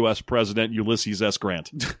former U.S. President Ulysses S.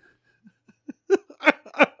 Grant.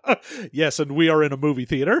 Yes, and we are in a movie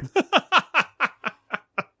theater.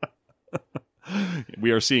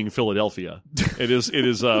 We are seeing Philadelphia. It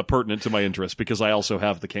is pertinent to my interest because I also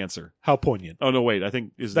have the cancer. How poignant. Oh, no, wait. I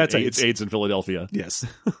think that's AIDS. It's AIDS in Philadelphia. Yes.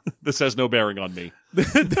 This has no bearing on me.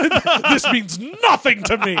 This means nothing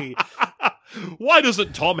to me. Why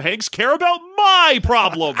doesn't Tom Hanks care about my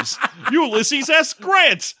problems? Ulysses S.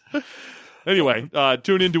 Grant. Anyway,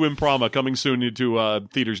 tune into Improma, coming soon into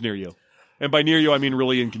theaters near you. And by near you, I mean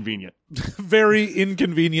really inconvenient. Very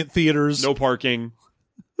inconvenient theaters. No parking.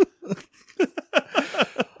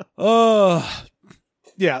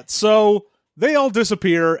 Yeah, so they all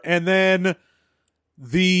disappear, and then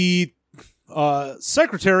the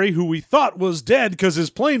secretary, who we thought was dead because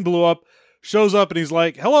his plane blew up, shows up and he's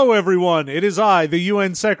like, "Hello, everyone. It is I, the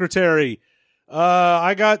UN secretary.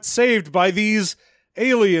 I got saved by these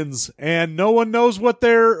aliens, and no one knows what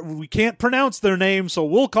we can't pronounce their name, so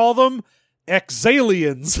we'll call them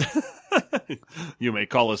Exaliens." You may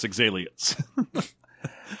call us Exaliens.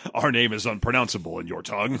 Our name is unpronounceable in your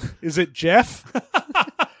tongue. Is it Jeff?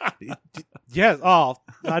 Yes. Oh,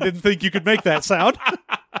 I didn't think you could make that sound.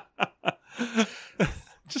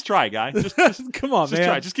 Just try, guy. Just come on, man.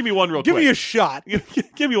 Try. Just give me one real quick. Give me a shot.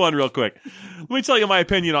 Give me one real quick. Let me tell you my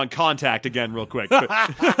opinion on Contact again real quick.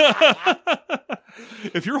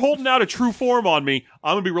 If you're holding out a true form on me,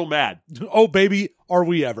 I'm going to be real mad. Oh, baby, are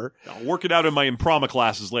we ever. I'll work it out in my improma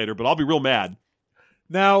classes later, but I'll be real mad.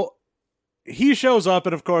 Now, he shows up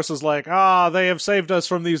and, of course, is like, they have saved us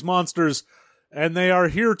from these monsters, and they are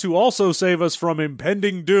here to also save us from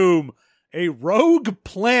impending doom. A rogue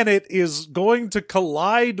planet is going to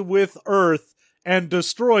collide with Earth and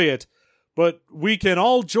destroy it, but we can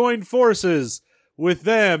all join forces with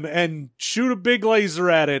them and shoot a big laser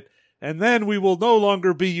at it, and then we will no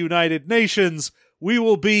longer be United Nations. We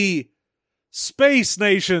will be Space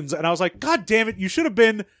Nations. And I was like, God damn it, you should have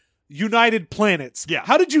been United Planets. Yeah.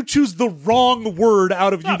 How did you choose the wrong word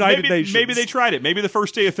out of United Nations? Maybe they tried it. Maybe the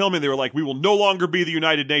first day of filming, they were like, we will no longer be the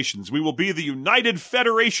United Nations. We will be the United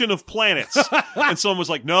Federation of Planets. And someone was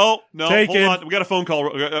like, no, hold on. We got a phone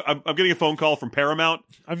call. I'm getting a phone call from Paramount.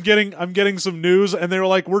 I'm getting some news, and they were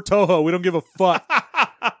like, we're Toho. We don't give a fuck.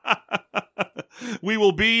 We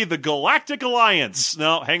will be the Galactic Alliance.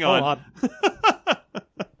 No, hang on.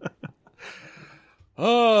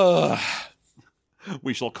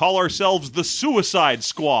 We shall call ourselves the Suicide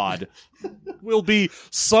Squad. We'll be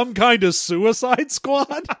some kind of Suicide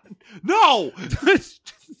Squad? No!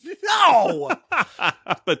 No!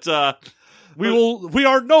 But, we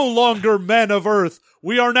are no longer men of Earth.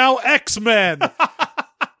 We are now X-Men.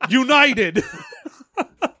 United.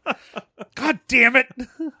 God damn it.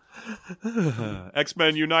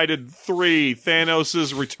 X-Men United 3,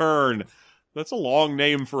 Thanos' Return. That's a long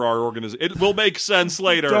name for our organization. It will make sense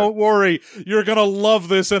later. Don't worry. You're going to love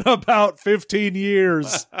this in about 15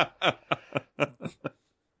 years.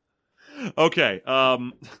 Okay.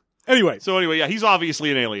 Anyway, yeah, he's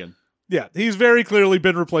obviously an alien. Yeah, he's very clearly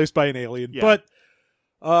been replaced by an alien. Yeah.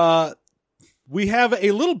 But we have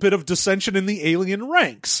a little bit of dissension in the alien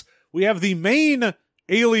ranks. We have the main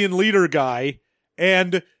alien leader guy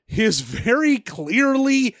and his very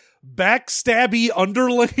clearly backstabby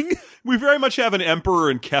underling. We very much have an Emperor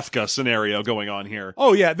and Kefka scenario going on here.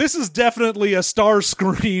 Oh yeah, this is definitely a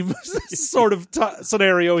Starscream sort of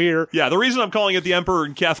scenario here. Yeah, the reason I'm calling it the Emperor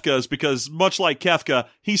and Kefka is because, much like Kefka,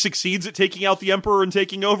 he succeeds at taking out the Emperor and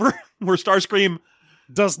taking over, where Starscream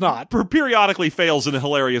does not. Periodically fails in a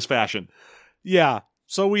hilarious fashion. Yeah,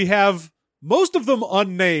 so we have most of them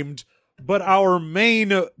unnamed, but our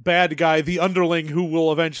main bad guy, the underling who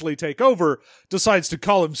will eventually take over, decides to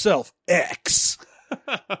call himself X.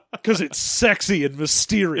 Because it's sexy and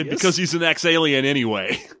mysterious. And because he's an ex-alien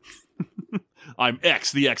anyway. I'm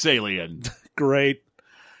X, the ex-alien. Great.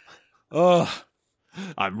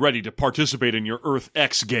 I'm ready to participate in your Earth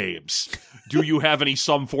X games. Do you have any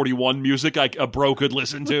Sum 41 music a bro could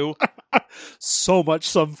listen to? So much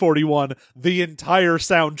Sum 41. The entire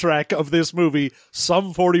soundtrack of this movie,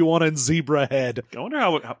 Sum 41 and Zebrahead. I wonder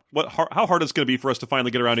how hard it's going to be for us to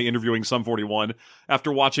finally get around to interviewing Sum 41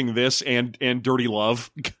 after watching this and Dirty Love.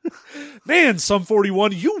 Man, Sum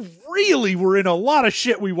 41, you really were in a lot of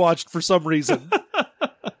shit we watched for some reason.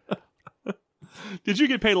 Did you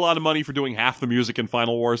get paid a lot of money for doing half the music in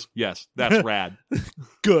Final Wars? Yes, that's rad.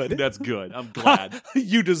 Good. That's good. I'm glad.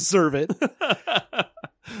 You deserve it.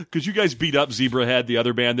 Because you guys beat up Zebrahead, the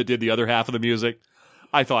other band that did the other half of the music.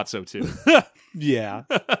 I thought so too. Yeah.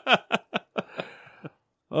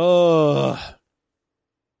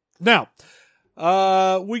 Now,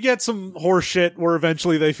 we get some horse shit where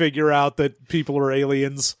eventually they figure out that people are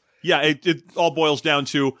aliens. Yeah, it all boils down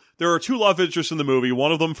to there are two love interests in the movie,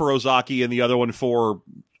 one of them for Ozaki and the other one for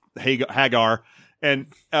Hagar.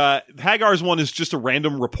 And Hagar's one is just a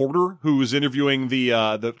random reporter who was interviewing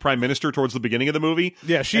the prime minister towards the beginning of the movie.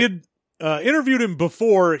 Yeah, she had interviewed him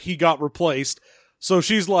before he got replaced. So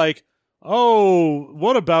she's like, "Oh,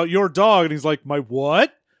 what about your dog?" And he's like, "My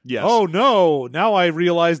what?" Yes. "Oh no, now I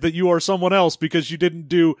realize that you are someone else because you didn't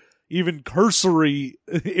do even cursory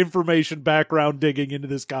information background digging into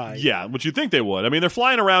this guy." Yeah, which you'd think they would. I mean, they're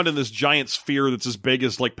flying around in this giant sphere that's as big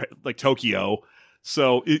as like Tokyo.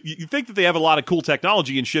 So you think that they have a lot of cool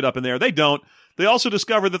technology and shit up in there. They don't. They also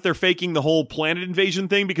discover that they're faking the whole planet invasion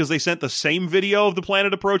thing because they sent the same video of the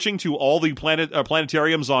planet approaching to all the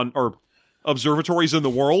planetariums or observatories in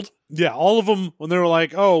the world. Yeah, all of them, when they were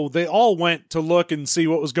like, oh, they all went to look and see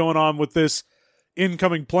what was going on with this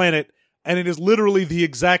incoming planet, and it is literally the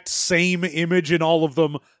exact same image in all of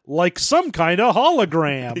them, like some kind of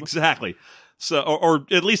hologram. Exactly. So, or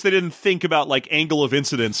at least they didn't think about like angle of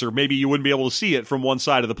incidence, or maybe you wouldn't be able to see it from one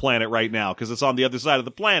side of the planet right now because it's on the other side of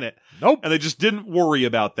the planet. Nope. And they just didn't worry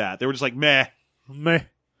about that. They were just like, meh.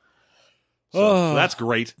 So that's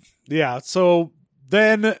great. Yeah. So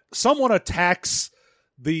then someone attacks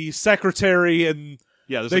the secretary, and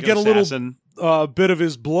they like get a little bit of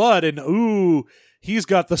his blood, and ooh, he's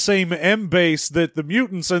got the same M base that the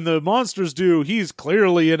mutants and the monsters do. He's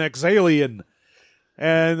clearly an ex-alien.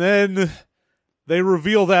 And then they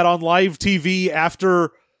reveal that on live TV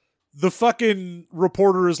after the fucking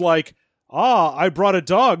reporter is like, I brought a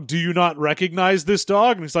dog. Do you not recognize this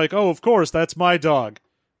dog? And he's like, oh, of course, that's my dog.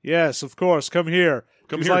 Yes, of course, come here.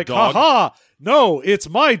 He's here, like, dog. Ha! No, it's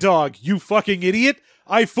my dog, you fucking idiot.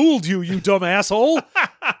 I fooled you, you dumb asshole.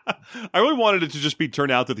 I really wanted it to just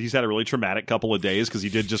turn out that he's had a really traumatic couple of days because he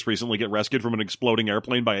did just recently get rescued from an exploding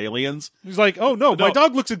airplane by aliens. He's like, oh no, my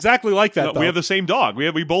dog looks exactly like that. No, we have the same dog.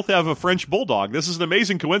 We both have a French bulldog. This is an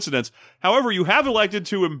amazing coincidence. However, you have elected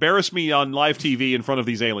to embarrass me on live TV in front of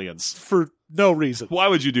these aliens. For no reason. Why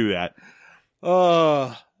would you do that?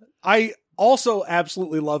 I also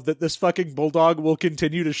absolutely love that this fucking bulldog will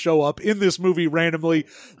continue to show up in this movie randomly.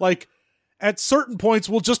 Like, at certain points,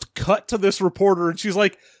 we'll just cut to this reporter, and she's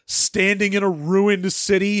like standing in a ruined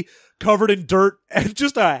city covered in dirt, and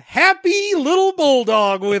just a happy little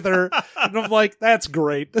bulldog with her. And I'm like, that's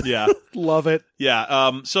great. Yeah. Love it.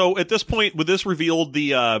 Yeah. So at this point, with this revealed,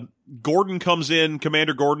 the Gordon comes in,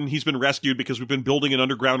 Commander Gordon. He's been rescued because we've been building an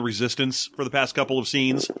underground resistance for the past couple of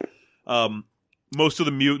scenes. Most of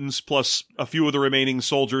the mutants plus a few of the remaining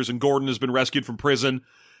soldiers, and Gordon has been rescued from prison.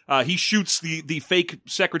 He shoots the fake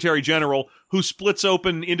Secretary General, who splits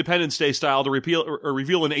open Independence Day style to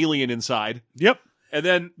reveal an alien inside. Yep. And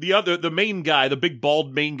then the main guy, the big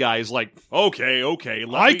bald main guy, is like, okay.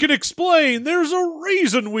 I can explain. There's a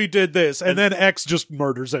reason we did this. And then X just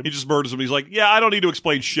murders him. He just murders him. He's like, yeah, I don't need to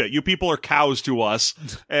explain shit. You people are cows to us,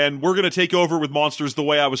 and we're going to take over with monsters the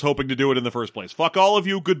way I was hoping to do it in the first place. Fuck all of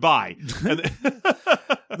you. Goodbye. And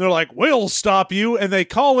they're like, we'll stop you. And they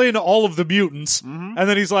call in all of the mutants. Mm-hmm. And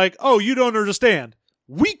then he's like, oh, you don't understand.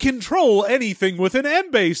 We control anything with an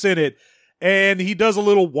M base in it. And he does a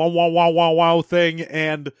little wow, wow, wow, wow, wow thing,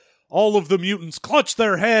 and all of the mutants clutch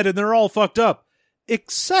their head, and they're all fucked up.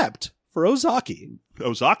 Except for Ozaki.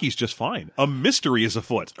 Ozaki's just fine. A mystery is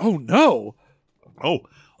afoot. Oh, no. Oh,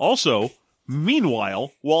 also,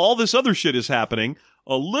 meanwhile, while all this other shit is happening,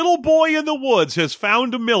 a little boy in the woods has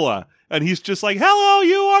found Milla, and he's just like, hello,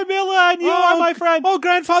 you are Milla, and you are my friend. Oh,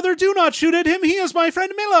 grandfather, do not shoot at him. He is my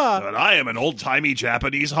friend Milla. But I am an old-timey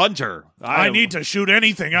Japanese hunter. I need to shoot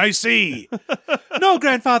anything I see. No,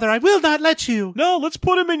 grandfather, I will not let you. No, let's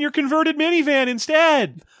put him in your converted minivan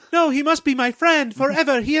instead. No, he must be my friend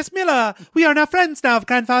forever. He is Milla. We are now friends now,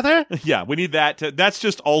 grandfather. Yeah, we need that. That's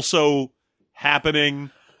just also happening.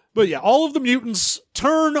 But yeah, all of the mutants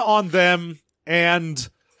turn on them, and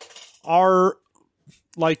our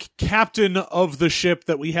captain of the ship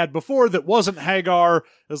that we had before that wasn't Hagar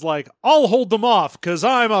is like, I'll hold them off because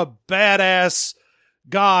I'm a badass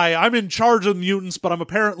guy. I'm in charge of mutants, but I'm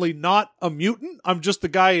apparently not a mutant. I'm just the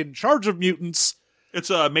guy in charge of mutants. It's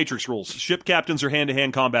Matrix rules. Ship captains are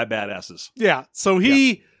hand-to-hand combat badasses. Yeah, so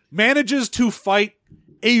he manages to fight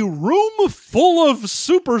a room full of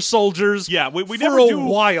super soldiers. Yeah, we for never a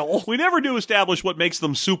while. We never do establish what makes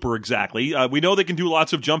them super exactly. We know they can do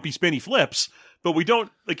lots of jumpy, spinny flips, but we don't,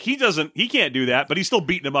 he can't do that, but he's still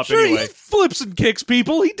beating them up anyway. He flips and kicks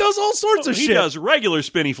people. He does all sorts of shit. He does regular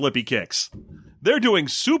spinny flippy kicks. They're doing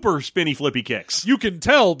super spinny flippy kicks. You can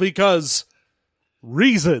tell because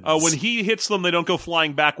reasons. When he hits them, they don't go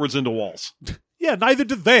flying backwards into walls. Yeah, neither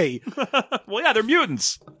do they. Well, yeah, they're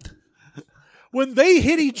mutants. When they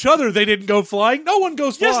hit each other, they didn't go flying. No one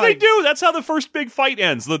goes flying. Yes, they do. That's how the first big fight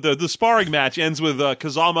ends. The sparring match ends with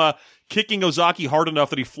Kazama kicking Ozaki hard enough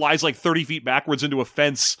that he flies like 30 feet backwards into a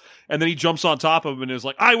fence, and then he jumps on top of him and is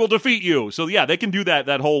like, I will defeat you. So yeah, they can do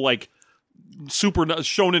that whole super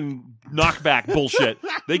shonen knockback bullshit.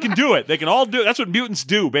 They can do it. They can all do it. That's what mutants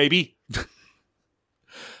do, baby.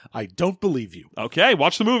 I don't believe you. Okay,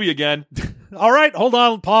 watch the movie again. All right, hold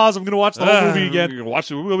on, pause. I'm going to watch the whole movie again.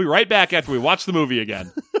 We'll be right back after we watch the movie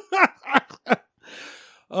again.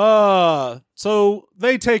 So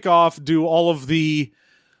they take off, do all of the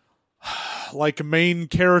main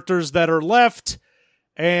characters that are left,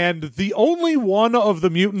 and the only one of the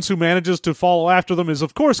mutants who manages to follow after them is,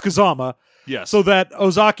 of course, Kazama. Yes. So that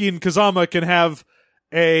Ozaki and Kazama can have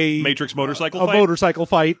a Matrix motorcycle fight. Motorcycle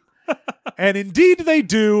fight. And indeed they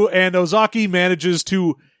do, and Ozaki manages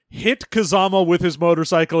to hit Kazama with his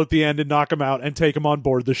motorcycle at the end and knock him out and take him on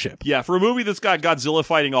board the ship. Yeah, for a movie that's got Godzilla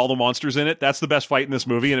fighting all the monsters in it, that's the best fight in this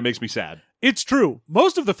movie, and it makes me sad. It's true.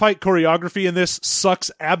 Most of the fight choreography in this sucks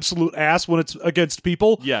absolute ass when it's against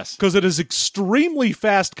people. Yes. Because it is extremely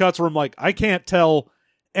fast cuts where I'm like, I can't tell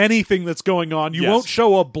anything that's going on. You won't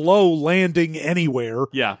show a blow landing anywhere.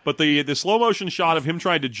 Yeah, but the slow motion shot of him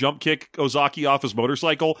trying to jump kick Ozaki off his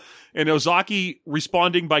motorcycle, and Ozaki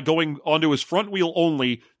responding by going onto his front wheel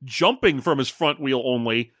only, jumping from his front wheel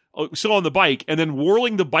only, still on the bike, and then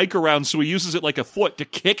whirling the bike around so he uses it like a foot to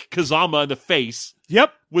kick Kazama in the face.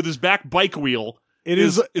 Yep. With his back bike wheel.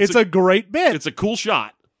 It's a great bit. It's a cool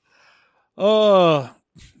shot. So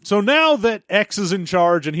now that X is in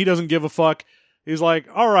charge and he doesn't give a fuck, he's like,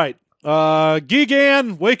 all right,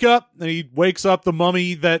 Gigan, wake up. And he wakes up the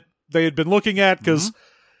mummy that they had been looking at because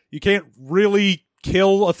you can't really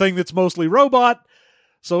kill a thing that's mostly robot.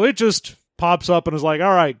 So it just pops up and is like,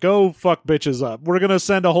 all right, go fuck bitches up. We're going to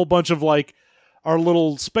send a whole bunch of our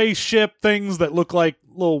little spaceship things that look like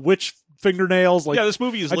little witch fingernails. Yeah, this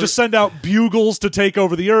movie is... I just send out bugles to take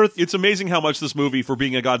over the Earth. It's amazing how much this movie, for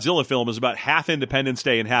being a Godzilla film, is about half Independence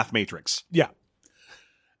Day and half Matrix. Yeah.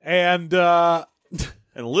 And a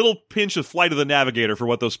little pinch of Flight of the Navigator for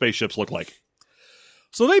what those spaceships look like.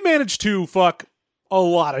 So they managed to fuck a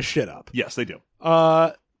lot of shit up. Yes, they do.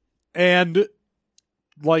 And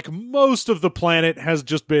most of the planet has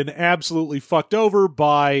just been absolutely fucked over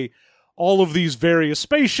by all of these various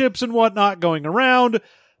spaceships and whatnot going around.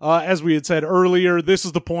 As we had said earlier, this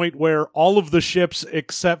is the point where all of the ships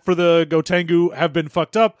except for the Gotengu have been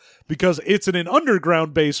fucked up because it's in an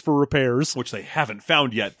underground base for repairs. Which they haven't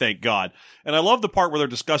found yet, thank God. And I love the part where they're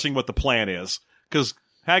discussing what the plan is. Because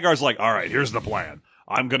Hagar's like, all right, here's the plan.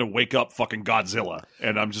 I'm going to wake up fucking Godzilla,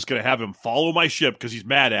 and I'm just going to have him follow my ship because he's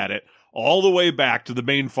mad at it all the way back to the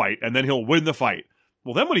main fight, and then he'll win the fight.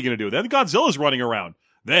 Well, then what are you going to do? Then Godzilla's running around.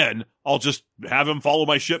 Then I'll just have him follow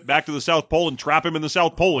my ship back to the South Pole and trap him in the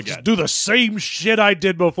South Pole again. Just do the same shit I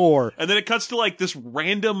did before. And then it cuts to like this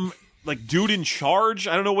random like dude in charge.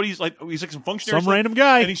 I don't know what he's like. He's like some functionary. Some random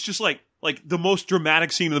guy. And he's just like the most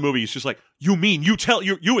dramatic scene in the movie. He's just like, you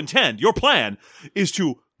intend, your plan is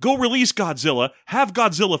to go release Godzilla, have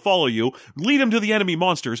Godzilla follow you, lead him to the enemy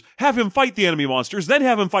monsters, have him fight the enemy monsters, then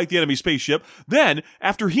have him fight the enemy spaceship. Then,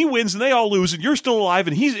 after he wins and they all lose and you're still alive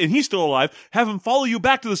and he's still alive, have him follow you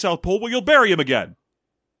back to the South Pole where you'll bury him again.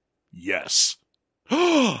 Yes.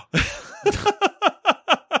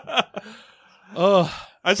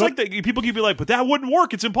 It's like that people keep be like, but that wouldn't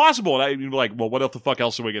work. It's impossible. And I'd be like, well, what the fuck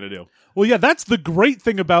else are we going to do? Well, yeah, that's the great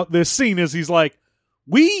thing about this scene is he's like,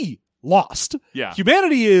 we lost. Yeah.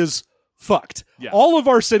 Humanity is fucked. Yeah. All of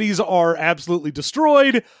our cities are absolutely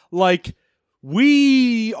destroyed. Like,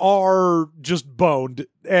 we are just boned,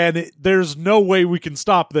 and there's no way we can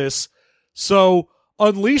stop this. So,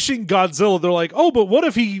 unleashing Godzilla, they're like, oh, but what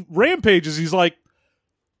if he rampages? He's like,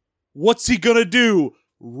 what's he gonna do?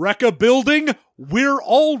 Wreck a building? We're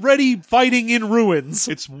already fighting in ruins.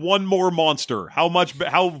 It's one more monster. How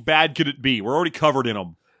bad could it be? We're already covered in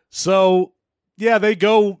them. So, yeah, they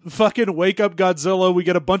go fucking wake up Godzilla. We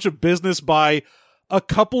get a bunch of business by a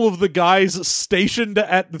couple of the guys stationed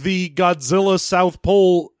at the Godzilla South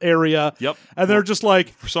Pole area. Yep. And they're just like...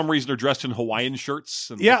 For some reason, they're dressed in Hawaiian shirts.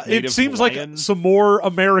 And yeah, it seems Hawaiian. Like some more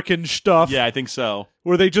American stuff. Yeah, I think so.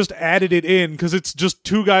 Where they just added it in, because it's just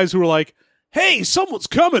two guys who are like, hey, someone's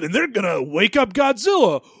coming, and they're gonna wake up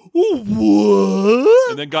Godzilla. What?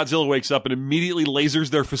 And then Godzilla wakes up and immediately lasers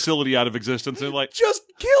their facility out of existence and like just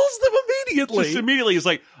kills them immediately. Just immediately he's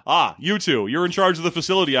like, you two, you're in charge of the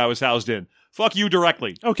facility I was housed in. Fuck you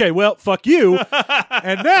directly. Okay, well, fuck you.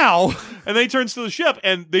 And now... And then he turns to the ship,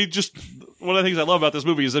 and they just... One of the things I love about this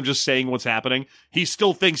movie is them just saying what's happening. He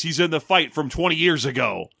still thinks he's in the fight from 20 years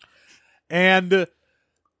ago. And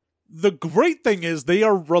the great thing is they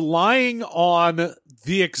are relying on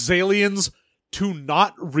the Exalians to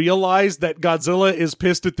not realize that Godzilla is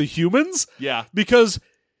pissed at the humans. Yeah. Because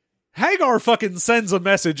Hagar fucking sends a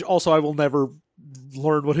message. Also, I will never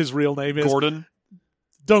learn what his real name is. Gordon?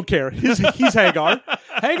 Don't care. He's Hagar.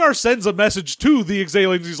 Hagar sends a message to the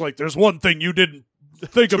Exalians. He's like, there's one thing you didn't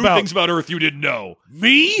think about. 2 things about Earth you didn't know.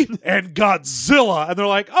 Me and Godzilla. And they're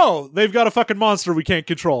like, oh, they've got a fucking monster we can't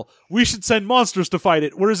control. We should send monsters to fight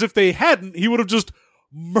it. Whereas if they hadn't, he would have just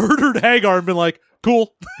murdered Hagar and been like,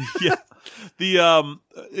 cool. Yeah.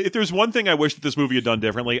 If there's one thing I wish that this movie had done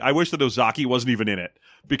differently, I wish that Ozaki wasn't even in it,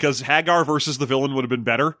 because Hagar versus the villain would have been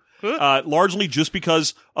better. Largely just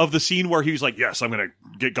because of the scene where he was like, yes, I'm going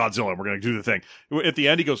to get Godzilla and we're going to do the thing. At the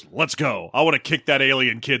end, he goes, let's go. I want to kick that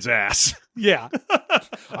alien kid's ass. Yeah.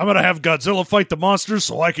 I'm going to have Godzilla fight the monsters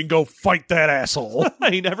so I can go fight that asshole.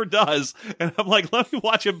 He never does. And I'm like, let me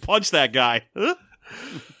watch him punch that guy.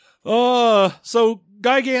 So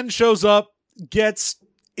Gigan shows up, gets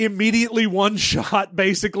immediately one shot,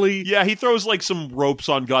 basically. Yeah, he throws like some ropes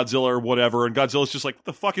on Godzilla or whatever, and Godzilla's just like, what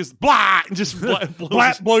the fuck is blah? And just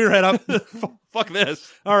blow your head up. Fuck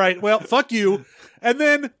this. All right, well, fuck you. And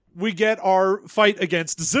then we get our fight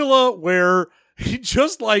against Zilla, where he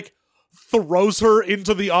just like throws her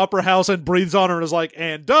into the opera house and breathes on her and is like,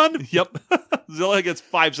 and done. Yep. Zilla gets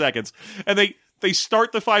 5 seconds. And they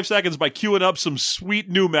start the 5 seconds by queuing up some sweet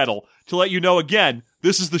new metal to let you know, again,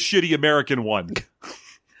 this is the shitty American one.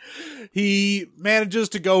 He manages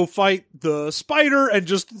to go fight the spider and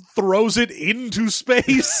just throws it into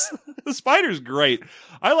space. The spider's great.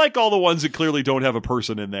 I like all the ones that clearly don't have a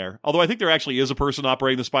person in there. Although I think there actually is a person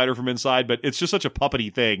operating the spider from inside, but it's just such a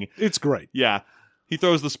puppety thing. It's great. Yeah. He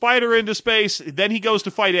throws the spider into space, then he goes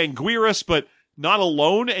to fight Anguirus, but not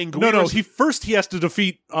alone. No, he has to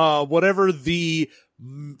defeat whatever the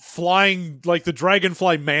flying, like the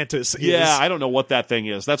dragonfly mantis is. Yeah, I don't know what that thing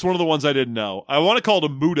is. That's one of the ones I didn't know. I want to call it a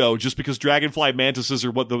Mudo just because dragonfly mantises are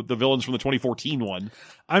what the villains from the 2014 one.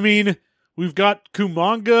 I mean, we've got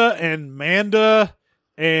Kumanga and Manda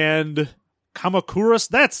and Kamakuras.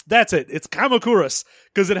 That's it. It's Kamakuras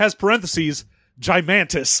because it has parentheses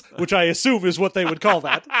Gimantis, which I assume is what they would call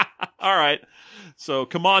that. All right. So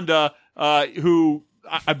Kamanda, who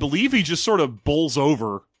I believe he just sort of bowls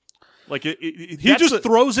over. Like he just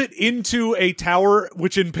throws it into a tower,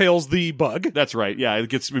 which impales the bug. That's right. Yeah, it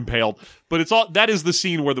gets impaled. But that is the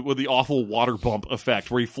scene where the awful water bump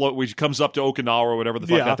effect, where he comes up to Okinawa or whatever the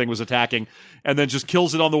fuck that thing was attacking, and then just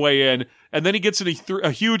kills it on the way in. And then he gets in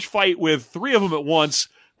a huge fight with 3 of them at once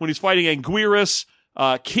when he's fighting Anguirus,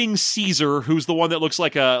 King Caesar, who's the one that looks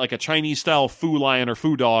like a Chinese-style foo lion or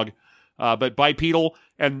foo dog, but bipedal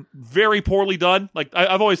and very poorly done. Like,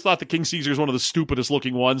 I've always thought that King Caesar is one of the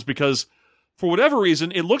stupidest-looking ones because, for whatever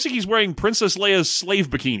reason, it looks like he's wearing Princess Leia's slave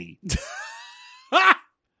bikini.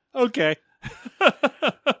 Okay.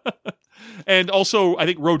 And also, I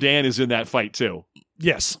think Rodan is in that fight, too.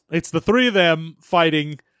 Yes, it's the three of them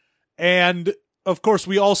fighting, and, of course,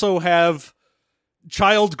 we also have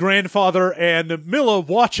child grandfather and Milla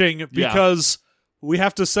watching because we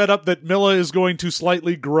have to set up that Milla is going to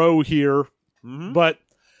slightly grow here, but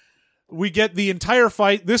we get the entire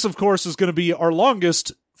fight. This, of course, is going to be our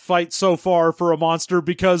longest fight so far for a monster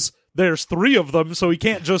because there's three of them, so he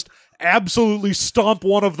can't just absolutely stomp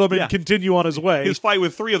one of them and continue on his way. His fight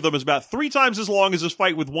with three of them is about 3 times as long as his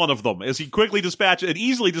fight with one of them, as he quickly dispatches and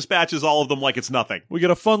easily dispatches all of them like it's nothing. We get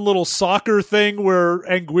a fun little soccer thing where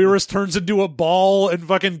Anguirus turns into a ball and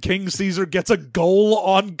fucking King Caesar gets a goal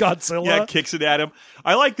on Godzilla. Yeah, kicks it at him.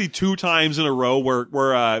 I like the 2 times in a row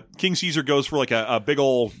where King Caesar goes for like a big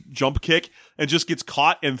ol' jump kick and just gets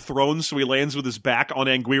caught and thrown, so he lands with his back on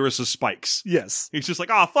Anguirus' spikes. Yes. He's just like,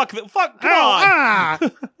 fuck, come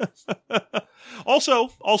on!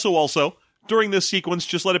 Also, during this sequence,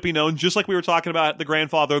 just let it be known, just like we were talking about the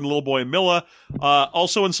grandfather and the little boy and Milla,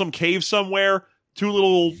 also in some cave somewhere, 2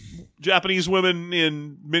 little Japanese women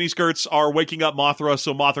in miniskirts are waking up Mothra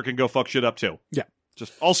so Mothra can go fuck shit up too. Yeah.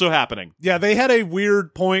 Just also happening. Yeah, they had a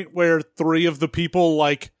weird point where 3 of the people,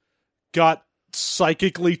 got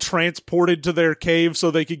psychically transported to their cave so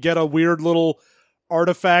they could get a weird little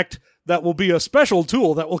artifact that will be a special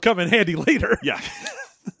tool that will come in handy later. Yeah.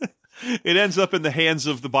 It ends up in the hands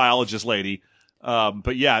of the biologist lady.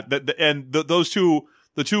 But yeah, those two,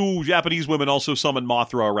 the 2 Japanese women also summon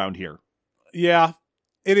Mothra around here. Yeah,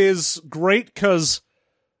 it is great because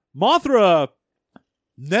Mothra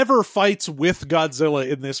never fights with Godzilla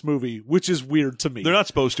in this movie, which is weird to me. They're not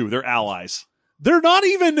supposed to. They're allies. They're not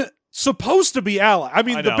even supposed to be allies. I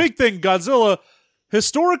mean, the big thing, Godzilla,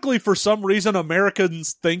 historically, for some reason,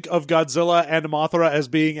 Americans think of Godzilla and Mothra as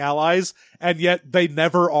being allies, and yet they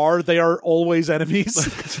never are. They are always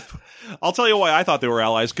enemies. I'll tell you why I thought they were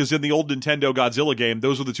allies, because in the old Nintendo Godzilla game,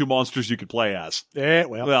 those were the 2 monsters you could play as. Yeah,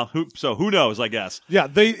 well. Who knows, I guess. Yeah,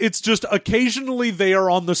 it's just occasionally they are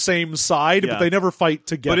on the same side, but they never fight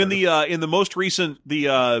together. But in the most recent,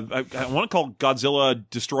 I want to call Godzilla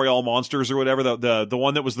Destroy All Monsters or whatever, the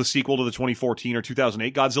one that was the sequel to the 2014 or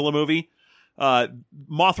 2008 Godzilla movie,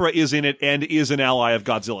 Mothra is in it and is an ally of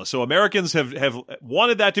Godzilla. So Americans have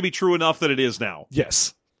wanted that to be true enough that it is now.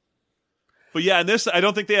 Yes. But yeah, in this, I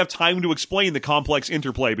don't think they have time to explain the complex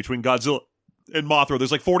interplay between Godzilla and Mothra.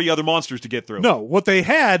 There's like 40 other monsters to get through. No, what they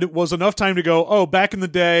had was enough time to go, back in the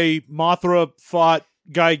day, Mothra fought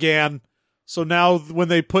Gigan. So now when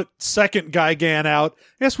they put second Gigan out,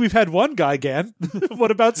 yes, we've had one Gigan.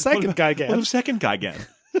 What about second Gigan? What of second Gigan?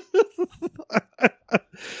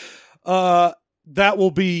 That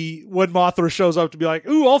will be when Mothra shows up to be like,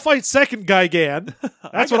 ooh, I'll fight second Gigan.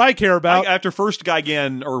 That's what I care about. After first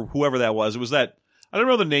Gigan, or whoever that was, it was that, I don't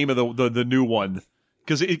know the name of the new one,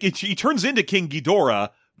 because he turns into King Ghidorah,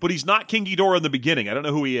 but he's not King Ghidorah in the beginning. I don't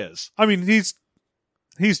know who he is. I mean, he's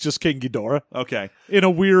just King Ghidorah. Okay. In a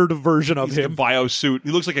weird version of him. In a bio suit.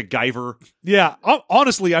 He looks like a Guyver. Yeah.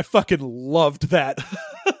 Honestly, I fucking loved that.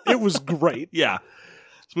 It was great. Yeah.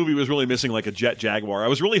 This movie was really missing like a Jet Jaguar. I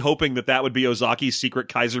was really hoping that would be Ozaki's secret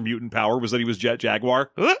Kaiser mutant power, was that he was Jet Jaguar.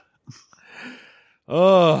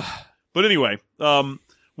 But anyway,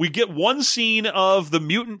 we get one scene of the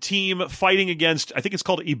mutant team fighting against, I think it's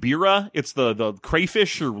called Ibira. It's the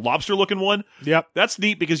crayfish or lobster-looking one. Yep. That's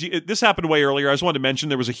neat because this happened way earlier. I just wanted to mention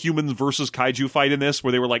there was a humans versus kaiju fight in this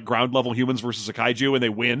where they were like ground-level humans versus a kaiju and they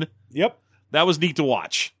win. Yep. That was neat to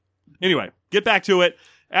watch. Anyway, get back to it.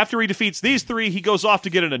 After he defeats these 3, he goes off to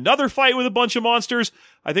get in another fight with a bunch of monsters.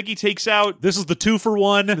 I think he takes out... This is the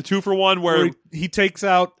 2-for-1. The 2-for-1 where he takes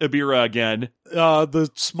out... Ibira again. The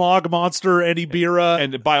smog monster and Ibira.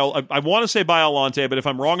 And I want to say Biolante, but if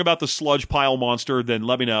I'm wrong about the sludge pile monster, then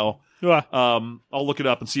let me know. I'll look it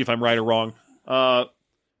up and see if I'm right or wrong.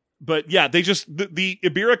 But yeah, they just... The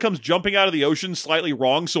Ibira comes jumping out of the ocean slightly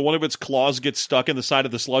wrong, so one of its claws gets stuck in the side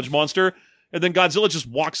of the sludge monster. And then Godzilla just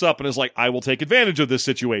walks up and is like, I will take advantage of this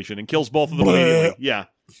situation, and kills both of them immediately. Yeah.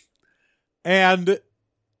 And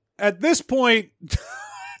at this point,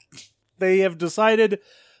 they have decided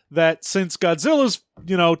that since Godzilla's,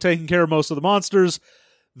 taking care of most of the monsters,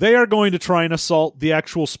 they are going to try and assault the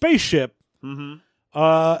actual spaceship. Mm-hmm.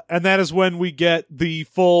 And that is when we get the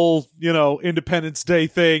full, Independence Day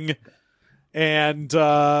thing. And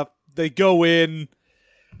they go in...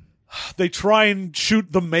 They try and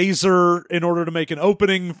shoot the mazer in order to make an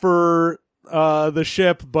opening for the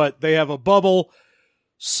ship, but they have a bubble.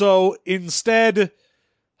 So instead,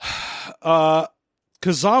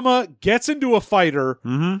 Kazama gets into a fighter,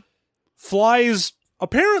 flies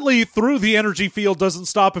apparently through the energy field, doesn't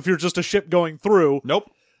stop if you're just a ship going through. Nope.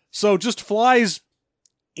 So just flies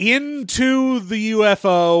into the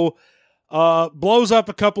UFO, blows up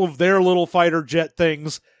a couple of their little fighter jet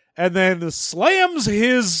things, and then slams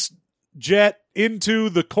his jet into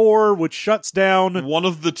the core, which shuts down one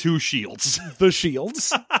of the two shields. The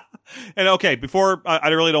shields. And okay, before I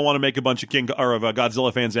really don't want to make a bunch of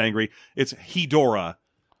Godzilla fans angry. It's Hedorah,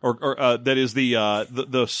 or that is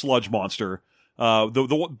the sludge monster.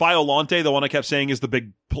 The Biolante, the one I kept saying, is the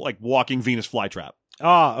big like walking Venus flytrap.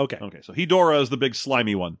 Ah, okay. Okay, so Hedorah is the big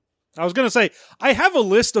slimy one. I was going to say, I have a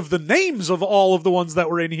list of the names of all of the ones that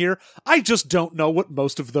were in here. I just don't know what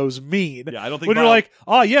most of those mean. Yeah, I don't think when you're like,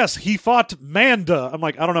 oh, yes, he fought Manda. I'm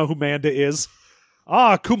like, I don't know who Manda is.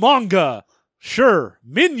 Ah, Kumanga. Sure.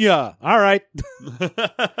 Minya. All right.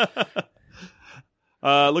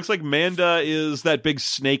 Looks like Manda is that big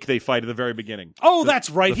snake they fight at the very beginning. Oh, that's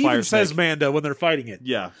right. He even snake says Manda when they're fighting it.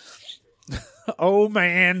 Yeah. Oh,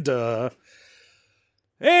 Manda.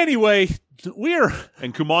 Anyway,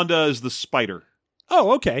 And Kumanda is the spider.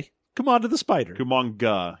 Oh, okay. Kumanda the spider.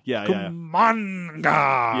 Kumanga. Yeah. Kumanga.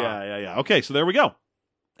 Yeah. Okay, so there we go.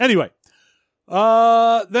 Anyway.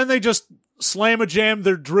 Then they just slam-a-jam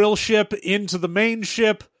their drill ship into the main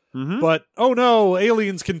ship. But, oh no,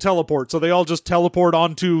 aliens can teleport. So they all just teleport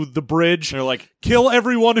onto the bridge. They're like, kill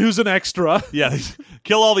everyone who's an extra. Yeah,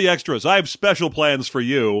 kill all the extras. I have special plans for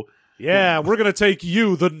you. Yeah, we're going to take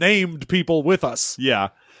you, the named people, with us. Yeah.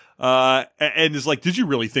 And it's like, did you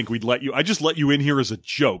really think we'd let you? I just let you in here as a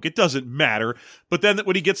joke. It doesn't matter. But then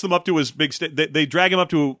when he gets them up to his big, they drag him up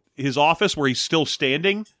to his office where he's still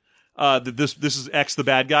standing. This is X, the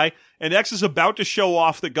bad guy. And X is about to show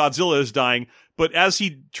off that Godzilla is dying. But as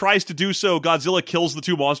he tries to do so, Godzilla kills the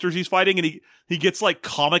two monsters he's fighting, and he gets like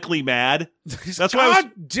comically mad. That's why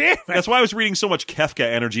That's why I was reading so much Kefka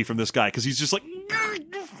energy from this guy, because he's just like,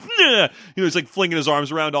 he's like flinging his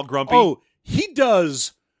arms around, all grumpy. Oh, he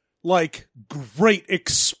does like great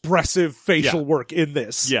expressive facial work in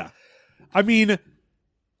this. Yeah, I mean,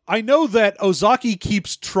 I know that Ozaki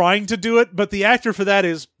keeps trying to do it, but the actor for that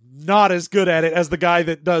is not as good at it as the guy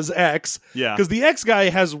that does X. Yeah, because the X guy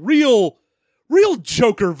has real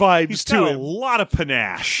Joker vibes He's to got him. A lot of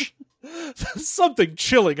panache. Something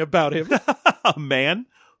chilling about him. A man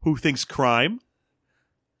who thinks crime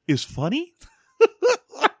is funny?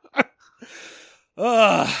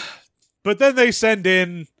 But then they send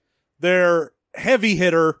in their heavy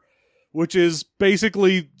hitter, which is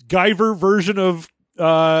basically Guyver version of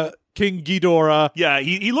King Ghidorah. Yeah,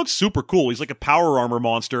 he looks super cool. He's like a power armor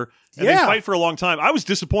monster. And they fight for a long time. I was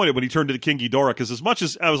disappointed when he turned into King Ghidorah, because as much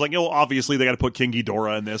as I was like, obviously they got to put King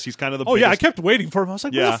Ghidorah in this. He's kind of the biggest. Yeah, I kept waiting for him. I was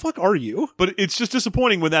like, where the fuck are you? But it's just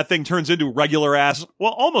disappointing when that thing turns into regular ass,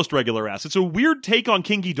 well, almost regular ass. It's a weird take on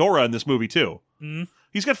King Ghidorah in this movie, too.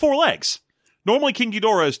 He's got 4 legs. Normally, King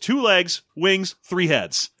Ghidorah has 2 legs, wings, 3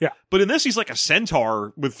 heads. Yeah. But in this, he's like a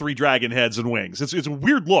centaur with 3 dragon heads and wings. It's a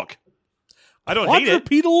weird look. I don't hate it.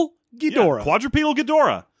 Quadrupedal Ghidorah. Yeah, quadrupedal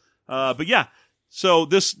Ghidorah. But yeah. So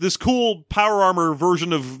this cool power armor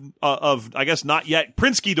version of I guess not yet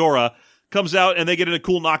Prince Ghidorah comes out, and they get in a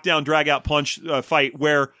cool knockdown drag out punch fight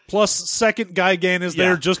where plus second Gigan is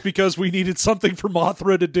there just because we needed something for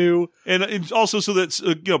Mothra to do, and also so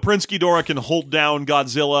that Prince Ghidorah can hold down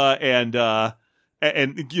Godzilla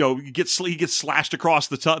and he gets slashed across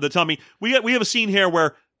the tummy. We have a scene here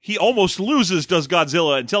where he almost loses, does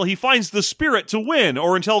Godzilla, until he finds the spirit to win,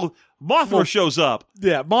 or until Mothra shows up.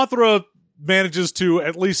 Yeah, Mothra manages to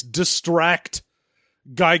at least distract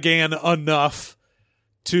Gigan enough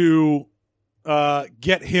to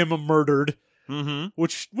get him murdered,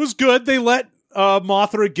 which was good. They let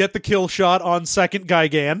Mothra get the kill shot on second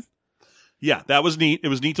Gigan. Yeah, that was neat. It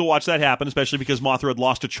was neat to watch that happen, especially because Mothra had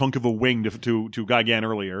lost a chunk of a wing to Gigan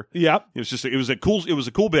earlier. Yep. It was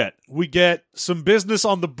a cool bit. We get some business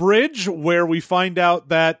on the bridge where we find out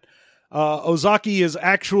that Ozaki is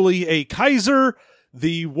actually a Kaiser,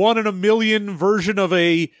 the 1 in a million version of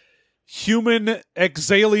a human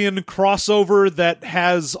Exalien crossover that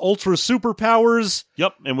has ultra superpowers.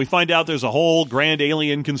 Yep, and we find out there's a whole grand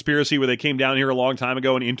alien conspiracy where they came down here a long time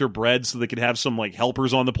ago and interbred so they could have some like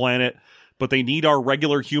helpers on the planet, but they need our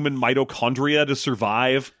regular human mitochondria to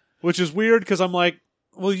survive. Which is weird because I'm like,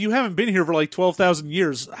 well, you haven't been here for like 12,000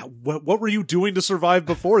 years. What were you doing to survive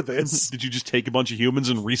before this? Did you just take a bunch of humans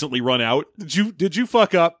and recently run out? Did you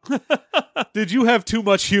fuck up? Did you have too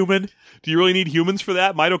much human? Do you really need humans for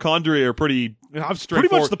that? Mitochondria are pretty Pretty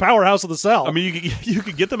much the powerhouse of the cell. I mean, you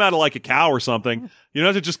could get them out of like a cow or something. You don't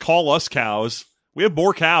have to just call us cows. We have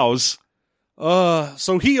more cows.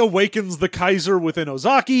 So he awakens the Kaiser within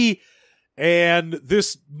Ozaki, and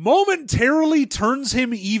this momentarily turns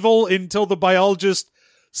him evil until the biologist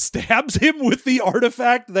stabs him with the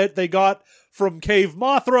artifact that they got from Cave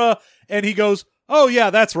Mothra, and he goes, "Oh yeah,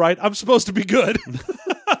 that's right. I'm supposed to be good."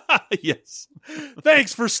 Yes.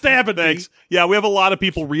 Thanks for stabbing me. Yeah, we have a lot of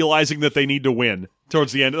people realizing that they need to win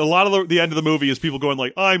towards the end. A lot of the end of the movie is people going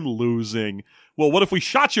like, "I'm losing." Well, what if we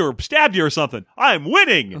shot you or stabbed you or something? I'm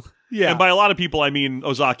winning. Yeah. And by a lot of people, I mean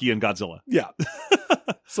Ozaki and Godzilla. Yeah.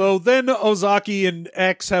 So then Ozaki and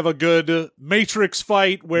X have a good Matrix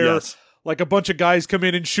fight where Yes. like a bunch of guys come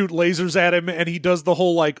in and shoot lasers at him, and he does the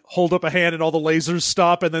whole like hold up a hand and all the lasers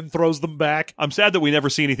stop and then throws them back. I'm sad that we never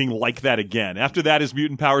see anything like that again. After that, his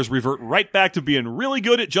mutant powers revert right back to being really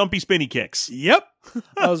good at jumpy spinny kicks. Yep.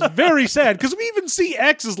 I was very sad because we even see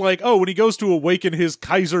X is like, oh, when he goes to awaken his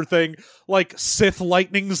Kaiser thing, like Sith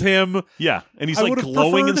lightnings him. Yeah, and he's I like would've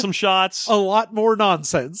glowing in preferred some shots. A lot more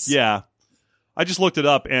nonsense. Yeah. I just looked it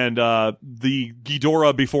up, and the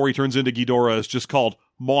Ghidorah before he turns into Ghidorah is just called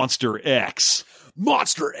Monster X.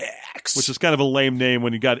 Monster X. Which is kind of a lame name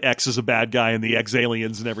when you got X as a bad guy and the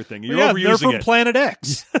X-aliens and everything. You're yeah, overusing they're from it. Planet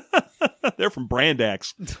X. They're from Brand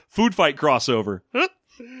X. Food fight crossover.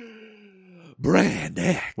 Brand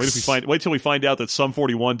X. Wait till we find out that Sum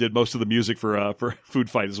 41 did most of the music for Food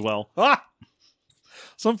Fight as well. Ah!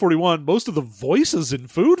 Sum 41, most of the voices in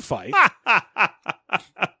Food Fight.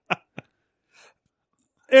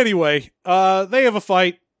 Anyway, they have a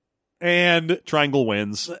fight, and Triangle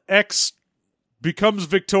wins. X becomes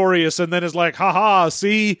victorious and then is like, haha,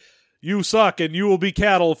 see, you suck and you will be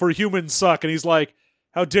cattle for humans suck. And he's like,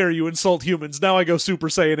 how dare you insult humans? Now I go Super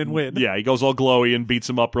Saiyan and win. Yeah, he goes all glowy and beats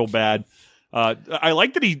him up real bad. I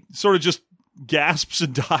like that he sort of just gasps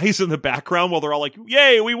and dies in the background while they're all like,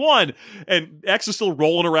 yay, we won. And X is still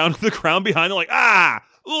rolling around on the ground behind them like,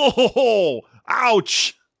 oh,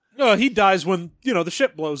 ouch. He dies when, the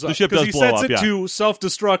ship blows up. The ship does he blow sets up, it to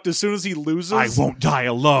self-destruct as soon as he loses. I won't die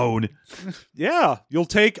alone. Yeah, you'll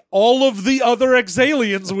take all of the other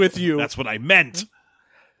Exaliens with you. That's what I meant.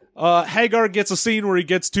 Hagar gets a scene where he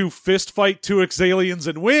gets to fist fight two Exaliens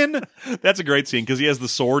and win. That's a great scene because he has the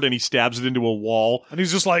sword and he stabs it into a wall. And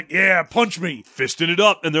he's just like, yeah, punch me. Fisting it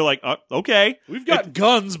up. And they're like, okay. We've got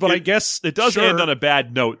guns, but I guess it does sure. end on a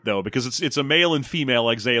bad note, though, because it's a male and female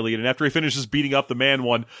Exalien. And after he finishes beating up the man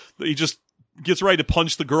one, he just gets ready to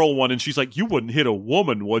punch the girl one. And she's like, you wouldn't hit a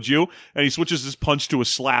woman, would you? And he switches his punch to a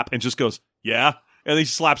slap and just goes, yeah. And he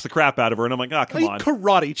slaps the crap out of her, and I'm like, come on. He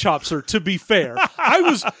karate chops her, to be fair.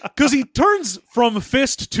 Because he turns from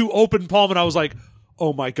fist to open palm, and I was like,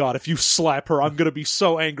 oh my god, if you slap her, I'm going to be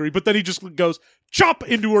so angry. But then he just goes, chop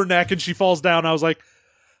into her neck, and she falls down. I was like,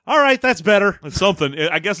 all right, that's better. It's something.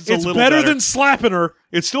 I guess it's a little better than slapping her.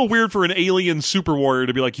 It's still weird for an alien super warrior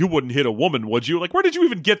to be like, you wouldn't hit a woman, would you? Like, where did you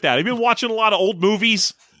even get that? Have you been watching a lot of old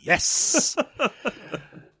movies? Yes.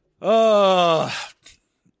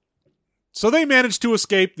 So they manage to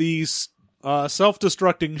escape the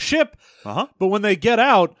self-destructing ship, but when they get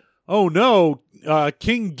out, oh no,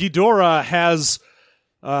 King Ghidorah has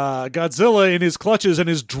Godzilla in his clutches and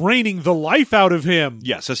is draining the life out of him.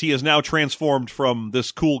 Yes, as he is now transformed from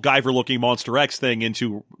this cool Guyver-looking Monster X thing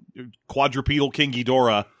into quadrupedal King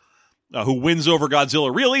Ghidorah, who wins over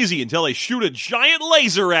Godzilla real easy until they shoot a giant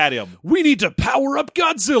laser at him. We need to power up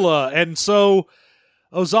Godzilla, and so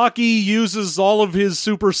Ozaki uses all of his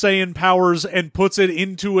Super Saiyan powers and puts it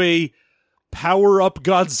into a power-up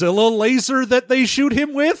Godzilla laser that they shoot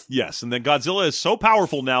him with? Yes, and then Godzilla is so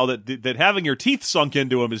powerful now that having your teeth sunk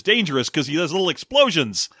into him is dangerous because he does little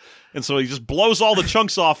explosions. And so he just blows all the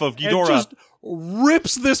chunks off of Ghidorah. And just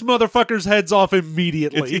rips this motherfucker's heads off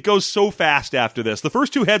immediately. It goes so fast after this. The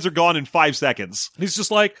first two heads are gone in 5 seconds. He's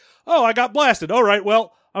just like, oh, I got blasted. All right,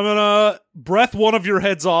 well, I'm going to breath one of your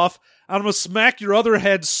heads off. I'm going to smack your other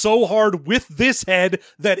head so hard with this head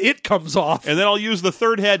that it comes off. And then I'll use the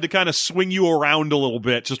third head to kind of swing you around a little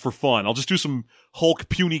bit just for fun. I'll just do some Hulk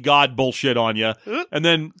puny god bullshit on you. And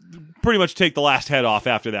then pretty much take the last head off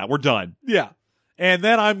after that. We're done. Yeah. And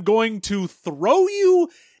then I'm going to throw you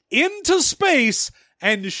into space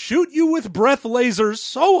and shoot you with breath lasers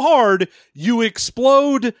so hard you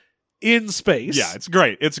explode in space. Yeah, it's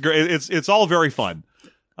great. It's great. It's all very fun.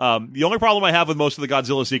 The only problem I have with most of the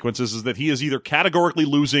Godzilla sequences is that he is either categorically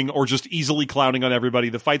losing or just easily clowning on everybody.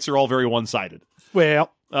 The fights are all very one-sided.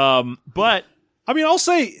 Well, but I mean, I'll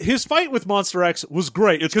say his fight with Monster X was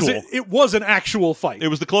great. It's because cool. it was an actual fight. it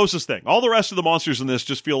was the closest thing. All the rest of the monsters in this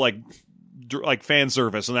just feel like fan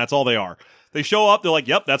service, and that's all they are. They show up, they're like,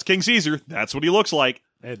 yep, that's King Caesar. That's what he looks like.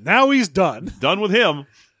 And now he's done. Done with him.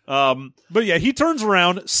 But yeah, he turns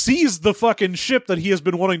around, sees the fucking ship that he has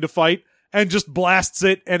been wanting to fight, and just blasts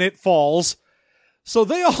it, and it falls. So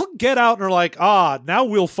they all get out and are like, now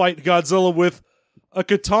we'll fight Godzilla with a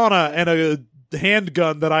katana and a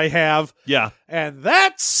handgun that I have. Yeah. And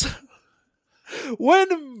that's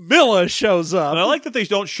when Milla shows up. And I like that they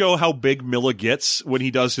don't show how big Milla gets when he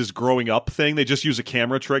does his growing up thing. They just use a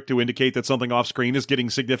camera trick to indicate that something off screen is getting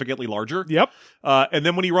significantly larger. Yep. And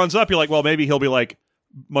then when he runs up, you're like, well, maybe he'll be like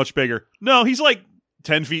much bigger. No, he's like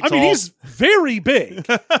 10 feet tall. I mean, he's very big.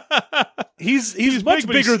 he's much big,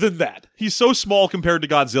 but bigger than that. He's so small compared to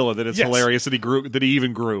Godzilla that it's Yes. hilarious that he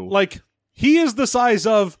even grew. Like, he is the size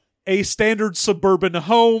of a standard suburban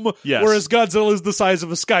home, Yes. whereas Godzilla is the size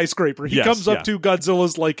of a skyscraper. He Yes, comes up yeah. to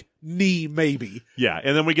Godzilla's, like, knee, maybe. Yeah,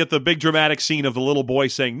 and then we get the big dramatic scene of the little boy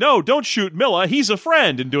saying, "No, don't shoot Milla. He's a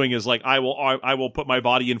friend," and doing his like, "I will put my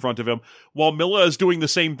body in front of him," while Milla is doing the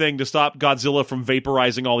same thing to stop Godzilla from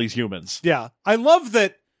vaporizing all these humans. Yeah. I love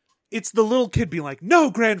that it's the little kid being like,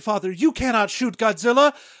 "No, grandfather, you cannot shoot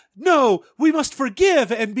Godzilla. No, we must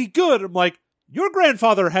forgive and be good." I'm like, your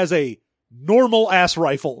grandfather has a normal-ass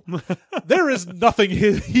rifle. There is nothing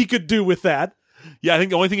he could do with that. Yeah, I think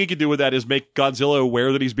the only thing he could do with that is make Godzilla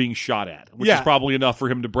aware that he's being shot at, which is probably enough for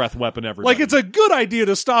him to breath weapon everybody. Like, it's a good idea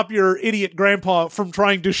to stop your idiot grandpa from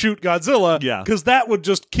trying to shoot Godzilla. Yeah. Because that would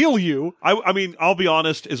just kill you. I mean, I'll be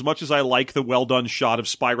honest, as much as I like the well-done shot of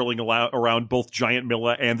spiraling around both Giant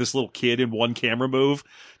Milla and this little kid in one camera move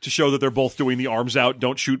to show that they're both doing the arms out,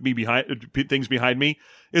 don't shoot me things behind me,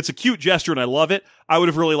 it's a cute gesture and I love it. I would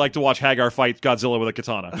have really liked to watch Hagar fight Godzilla with a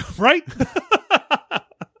katana. Right?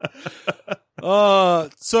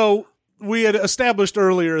 So we had established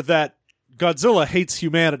earlier that Godzilla hates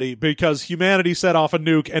humanity because humanity set off a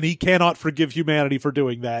nuke and he cannot forgive humanity for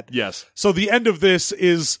doing that. Yes. So the end of this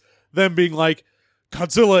is them being like,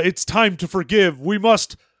 Godzilla, it's time to forgive. We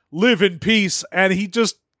must live in peace. And he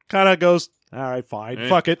just kind of goes, all right, fine,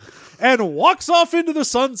 fuck it, and walks off into the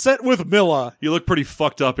sunset with Milla. You look pretty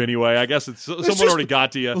fucked up anyway. I guess someone just already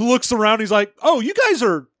got to you. Looks around, he's like, oh, you guys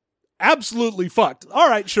are absolutely fucked. All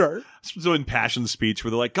right, sure. So impassioned speech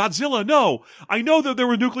where they're like, Godzilla, no, I know that there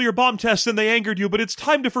were nuclear bomb tests and they angered you, but it's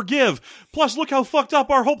time to forgive. Plus, look how fucked up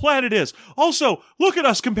our whole planet is. Also, look at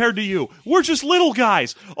us compared to you. We're just little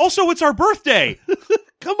guys. Also, it's our birthday.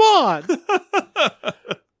 Come on.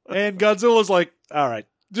 And Godzilla's like, all right,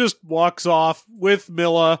 just walks off with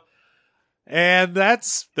Milla. And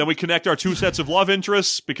that's... Then we connect our two sets of love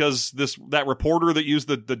interests because that reporter that used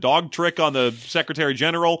the dog trick on the Secretary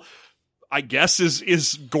General, I guess,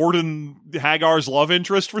 is Gordon Hagar's love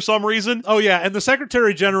interest for some reason. Oh, yeah, and the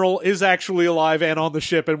Secretary General is actually alive and on the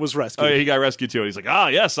ship and was rescued. Oh, yeah, he got rescued too. He's like,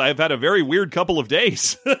 yes, I've had a very weird couple of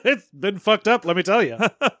days. It's been fucked up, let me tell you.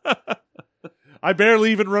 I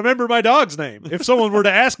barely even remember my dog's name. If someone were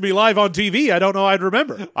to ask me live on TV, I don't know I'd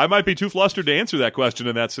remember. I might be too flustered to answer that question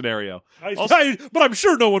in that scenario. But I'm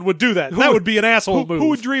sure no one would do that. That would be an asshole move. Who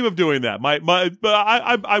would dream of doing that?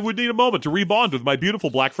 I would need a moment to rebond with my beautiful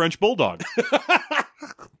black French bulldog.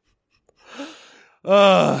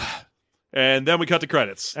 And then we cut to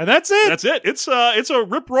credits. And that's it. That's it. It's a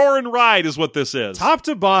rip-roaring ride is what this is. Top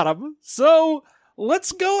to bottom. So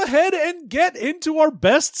let's go ahead and get into our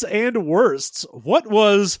bests and worsts. What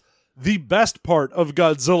was the best part of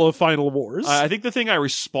Godzilla Final Wars? I think the thing I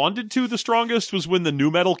responded to the strongest was when the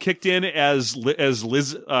new metal kicked in as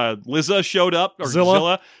Lizza showed up, or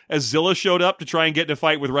Zilla showed up to try and get in a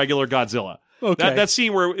fight with regular Godzilla. Okay. That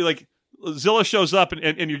scene where like Zilla shows up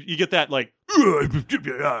and you get that like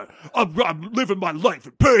I'm living my life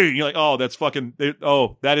in pain. You're like, oh, that's fucking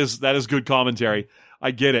that is good commentary.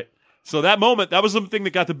 I get it. So that moment, that was the thing that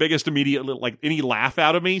got the biggest immediate, like, any laugh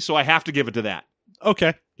out of me, so I have to give it to that.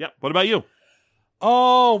 Okay. Yeah. What about you?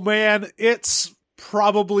 Oh, man. It's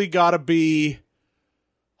probably gotta be...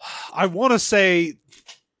 I want to say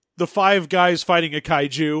the 5 guys fighting a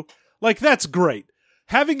kaiju. Like, that's great.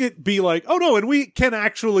 Having it be like, oh no, and we can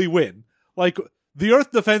actually win. Like, the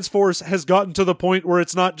Earth Defense Force has gotten to the point where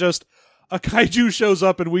it's not just... a kaiju shows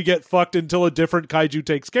up and we get fucked until a different kaiju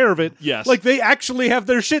takes care of it. Yes. Like, they actually have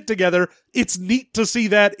their shit together. It's neat to see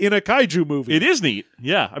that in a kaiju movie. It is neat.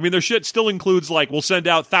 Yeah. I mean, their shit still includes, like, we'll send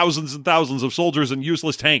out thousands and thousands of soldiers and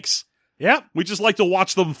useless tanks. Yeah. We just like to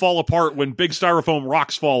watch them fall apart when big styrofoam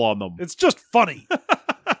rocks fall on them. It's just funny.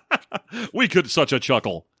 We could such a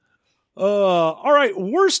chuckle. All right,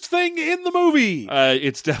 worst thing in the movie.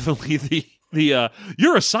 It's definitely the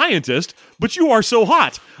you're a scientist, but you are so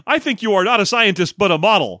hot. I think you are not a scientist, but a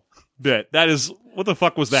model bit. That is, what the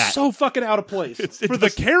fuck was that? So fucking out of place. For the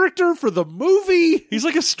just, character, for the movie. He's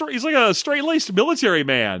like a straight-laced military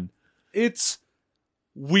man. It's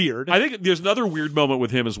weird. I think there's another weird moment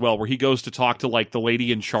with him as well, where he goes to talk to like the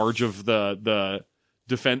lady in charge of the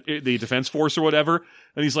defense force or whatever,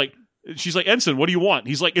 and she's like, Ensign, what do you want?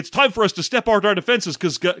 He's like, it's time for us to step out our defenses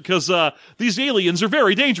because these aliens are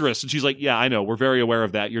very dangerous. And she's like, yeah, I know, we're very aware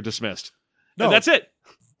of that. You're dismissed. No, and that's it.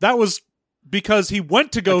 That was because he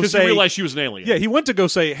went to go say, he realized she was an alien. Yeah, he went to go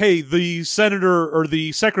say, hey, the senator or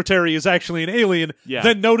the secretary is actually an alien. Yeah.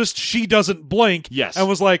 Then noticed she doesn't blink. Yes. And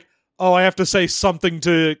was like, oh, I have to say something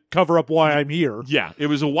to cover up why I'm here. Yeah, it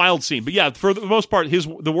was a wild scene. But yeah, for the most part,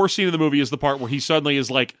 the worst scene in the movie is the part where he suddenly is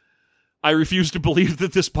like, I refuse to believe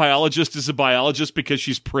that this biologist is a biologist because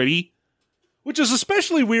she's pretty. Which is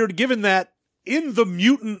especially weird given that in the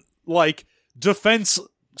mutant, defense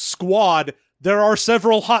squad, there are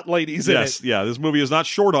several hot ladies in it. Yeah, this movie is not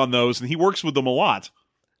short on those, and he works with them a lot.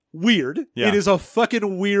 Weird. Yeah. It is a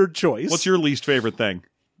fucking weird choice. What's your least favorite thing?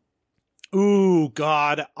 Ooh,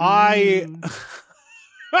 God. Part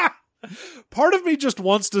of me just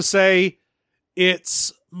wants to say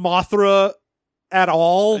it's Mothra at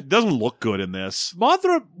all. It doesn't look good in this.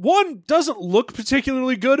 Mothra, one, doesn't look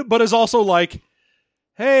particularly good, but is also like,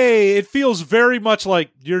 hey, it feels very much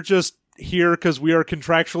like you're just here because we are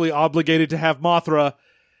contractually obligated to have Mothra,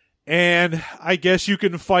 and I guess you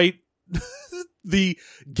can fight the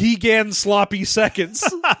Gigan sloppy seconds.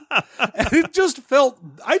 And it just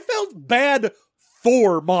I felt bad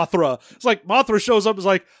for Mothra. It's like Mothra shows up and is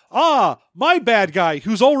like, my bad guy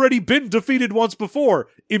who's already been defeated once before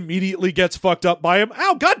immediately gets fucked up by him.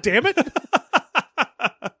 Ow, god damn it.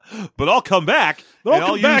 But I'll come back.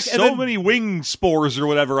 I'll use so then many wing spores or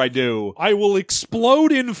whatever I do. I will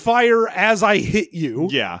explode in fire as I hit you.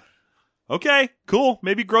 Yeah. Okay, cool.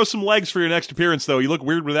 Maybe grow some legs for your next appearance, though. You look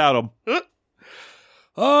weird without them.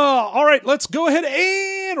 All right, let's go ahead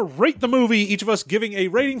and rate the movie. Each of us giving a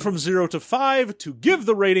rating from 0 to 5 to give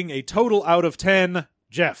the rating a total out of 10.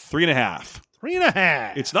 Jeff. 3.5.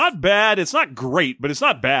 3.5. It's not bad. It's not great, but it's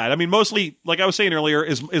not bad. I mean, mostly, like I was saying earlier,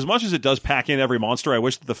 as much as it does pack in every monster, I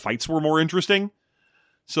wish that the fights were more interesting.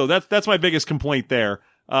 So that's my biggest complaint there.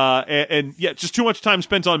 And yeah, just too much time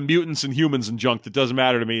spent on mutants and humans and junk that doesn't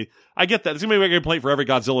matter to me. I get that. It's going to be my complaint for every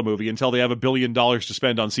Godzilla movie until they have $1 billion to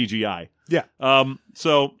spend on CGI. Yeah.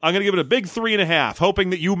 So I'm going to give it a big 3.5,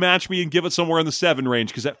 hoping that you match me and give it somewhere in the 7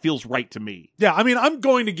 range, because that feels right to me. Yeah, I mean, I'm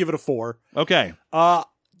going to give it a 4. Okay.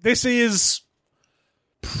 This is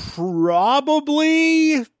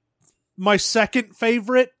probably my second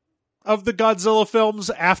favorite of the Godzilla films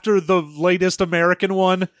after the latest American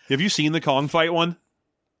one. Have you seen the Kong fight one?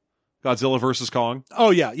 Godzilla versus Kong? Oh,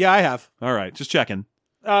 yeah. Yeah, I have. All right. Just checking.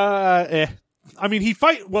 I mean,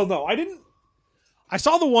 well, no, I didn't. I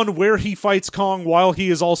saw the one where he fights Kong while he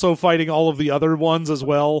is also fighting all of the other ones as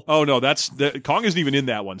well. Oh, no, Kong isn't even in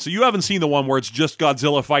that one. So you haven't seen the one where it's just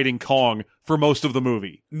Godzilla fighting Kong for most of the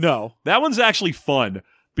movie. No. That one's actually fun.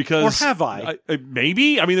 Because, or have I?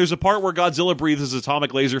 Maybe. I mean, there's a part where Godzilla breathes his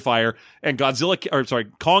atomic laser fire, and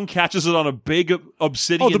Kong catches it on a big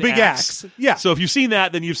obsidian the big axe. Yeah. So if you've seen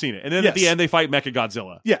that, then you've seen it. And then at the end, they fight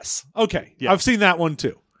Mechagodzilla. Yes. Okay. Yeah. I've seen that one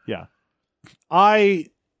too. Yeah.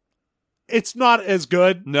 It's not as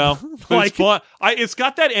good. No. It's fun. It's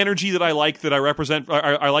got that energy that I like, that I represent.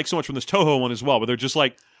 I like so much from this Toho one as well, where they're just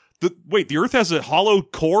like, the Earth has a hollow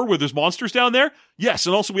core where there's monsters down there? Yes,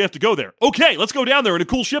 and also we have to go there. Okay, let's go down there in a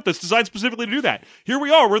cool ship that's designed specifically to do that. Here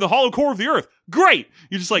we are, we're the hollow core of the Earth. Great!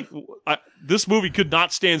 You're just like, this movie could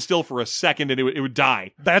not stand still for a second and it would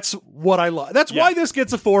die. That's what I love. That's why this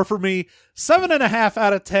gets a 4 for me. 7.5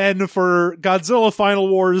 out of 10 for Godzilla Final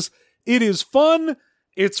Wars. It is fun.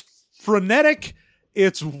 It's frenetic.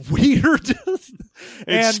 It's weird.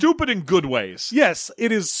 It's stupid in good ways. Yes,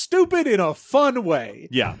 it is stupid in a fun way.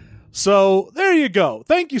 Yeah. So, there you go.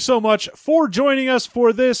 Thank you so much for joining us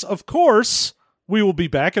for this. Of course, we will be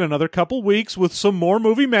back in another couple weeks with some more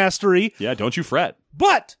movie mastery. Yeah, don't you fret.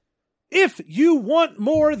 But if you want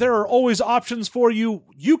more, there are always options for you.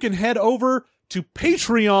 You can head over to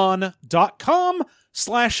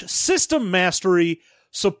patreon.com/systemmastery.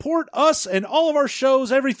 Support us and all of our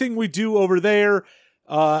shows, everything we do over there.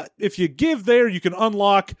 If you give there, you can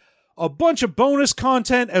unlock a bunch of bonus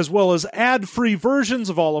content as well as ad-free versions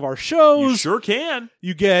of all of our shows. You sure can.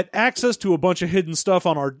 You get access to a bunch of hidden stuff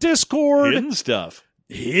on our Discord.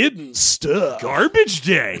 Hidden stuff. Garbage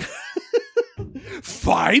Day.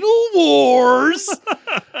 Final Wars.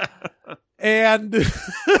 And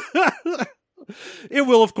it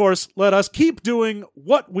will, of course, let us keep doing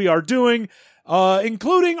what we are doing,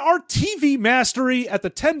 including our TV mastery. At the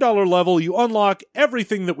 $10 level, you unlock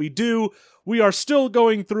everything that we do. We are still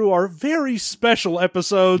going through our very special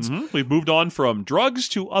episodes. Mm-hmm. We've moved on from drugs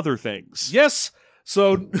to other things. Yes,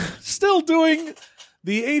 so still doing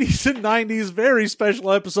the 80s and 90s very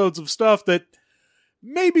special episodes of stuff that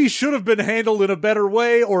maybe should have been handled in a better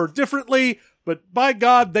way or differently, but by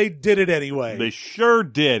God, they did it anyway. They sure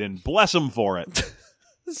did, and bless them for it.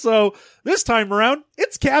 So this time around,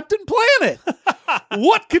 it's Captain Planet.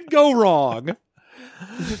 What could go wrong?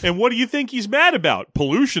 And what do you think he's mad about?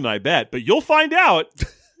 Pollution, I bet, but you'll find out.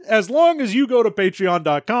 As long as you go to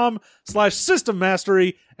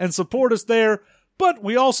patreon.com/systemmastery and support us there. But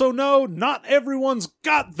we also know not everyone's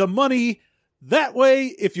got the money. That way,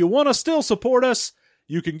 if you want to still support us,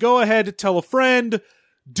 you can go ahead, tell a friend,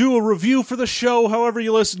 do a review for the show, however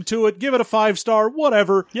you listen to it, give it a 5-star,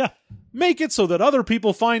 whatever. Yeah. Make it so that other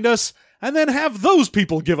people find us, and then have those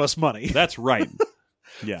people give us money. That's right.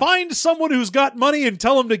 Yeah. Find someone who's got money and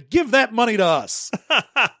tell them to give that money to us.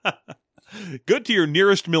 Go to your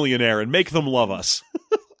nearest millionaire and make them love us.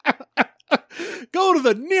 Go to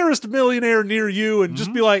the nearest millionaire near you and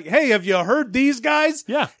just be like, hey, have you heard these guys?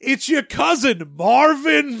 Yeah. It's your cousin,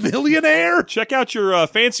 Marvin Millionaire. Check out your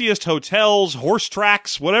fanciest hotels, horse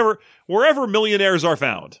tracks, wherever millionaires are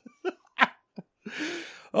found.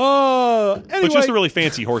 Anyway, But just the really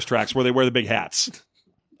fancy horse tracks where they wear the big hats.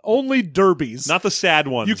 Only derbies. Not the sad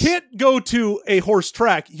ones. You can't go to a horse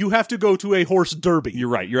track. You have to go to a horse derby. You're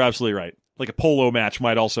right. You're absolutely right. Like a polo match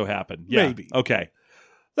might also happen. Yeah. Maybe. Okay.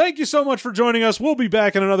 Thank you so much for joining us. We'll be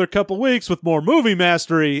back in another couple weeks with more movie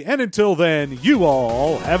mastery. And until then, you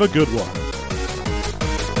all have a good one.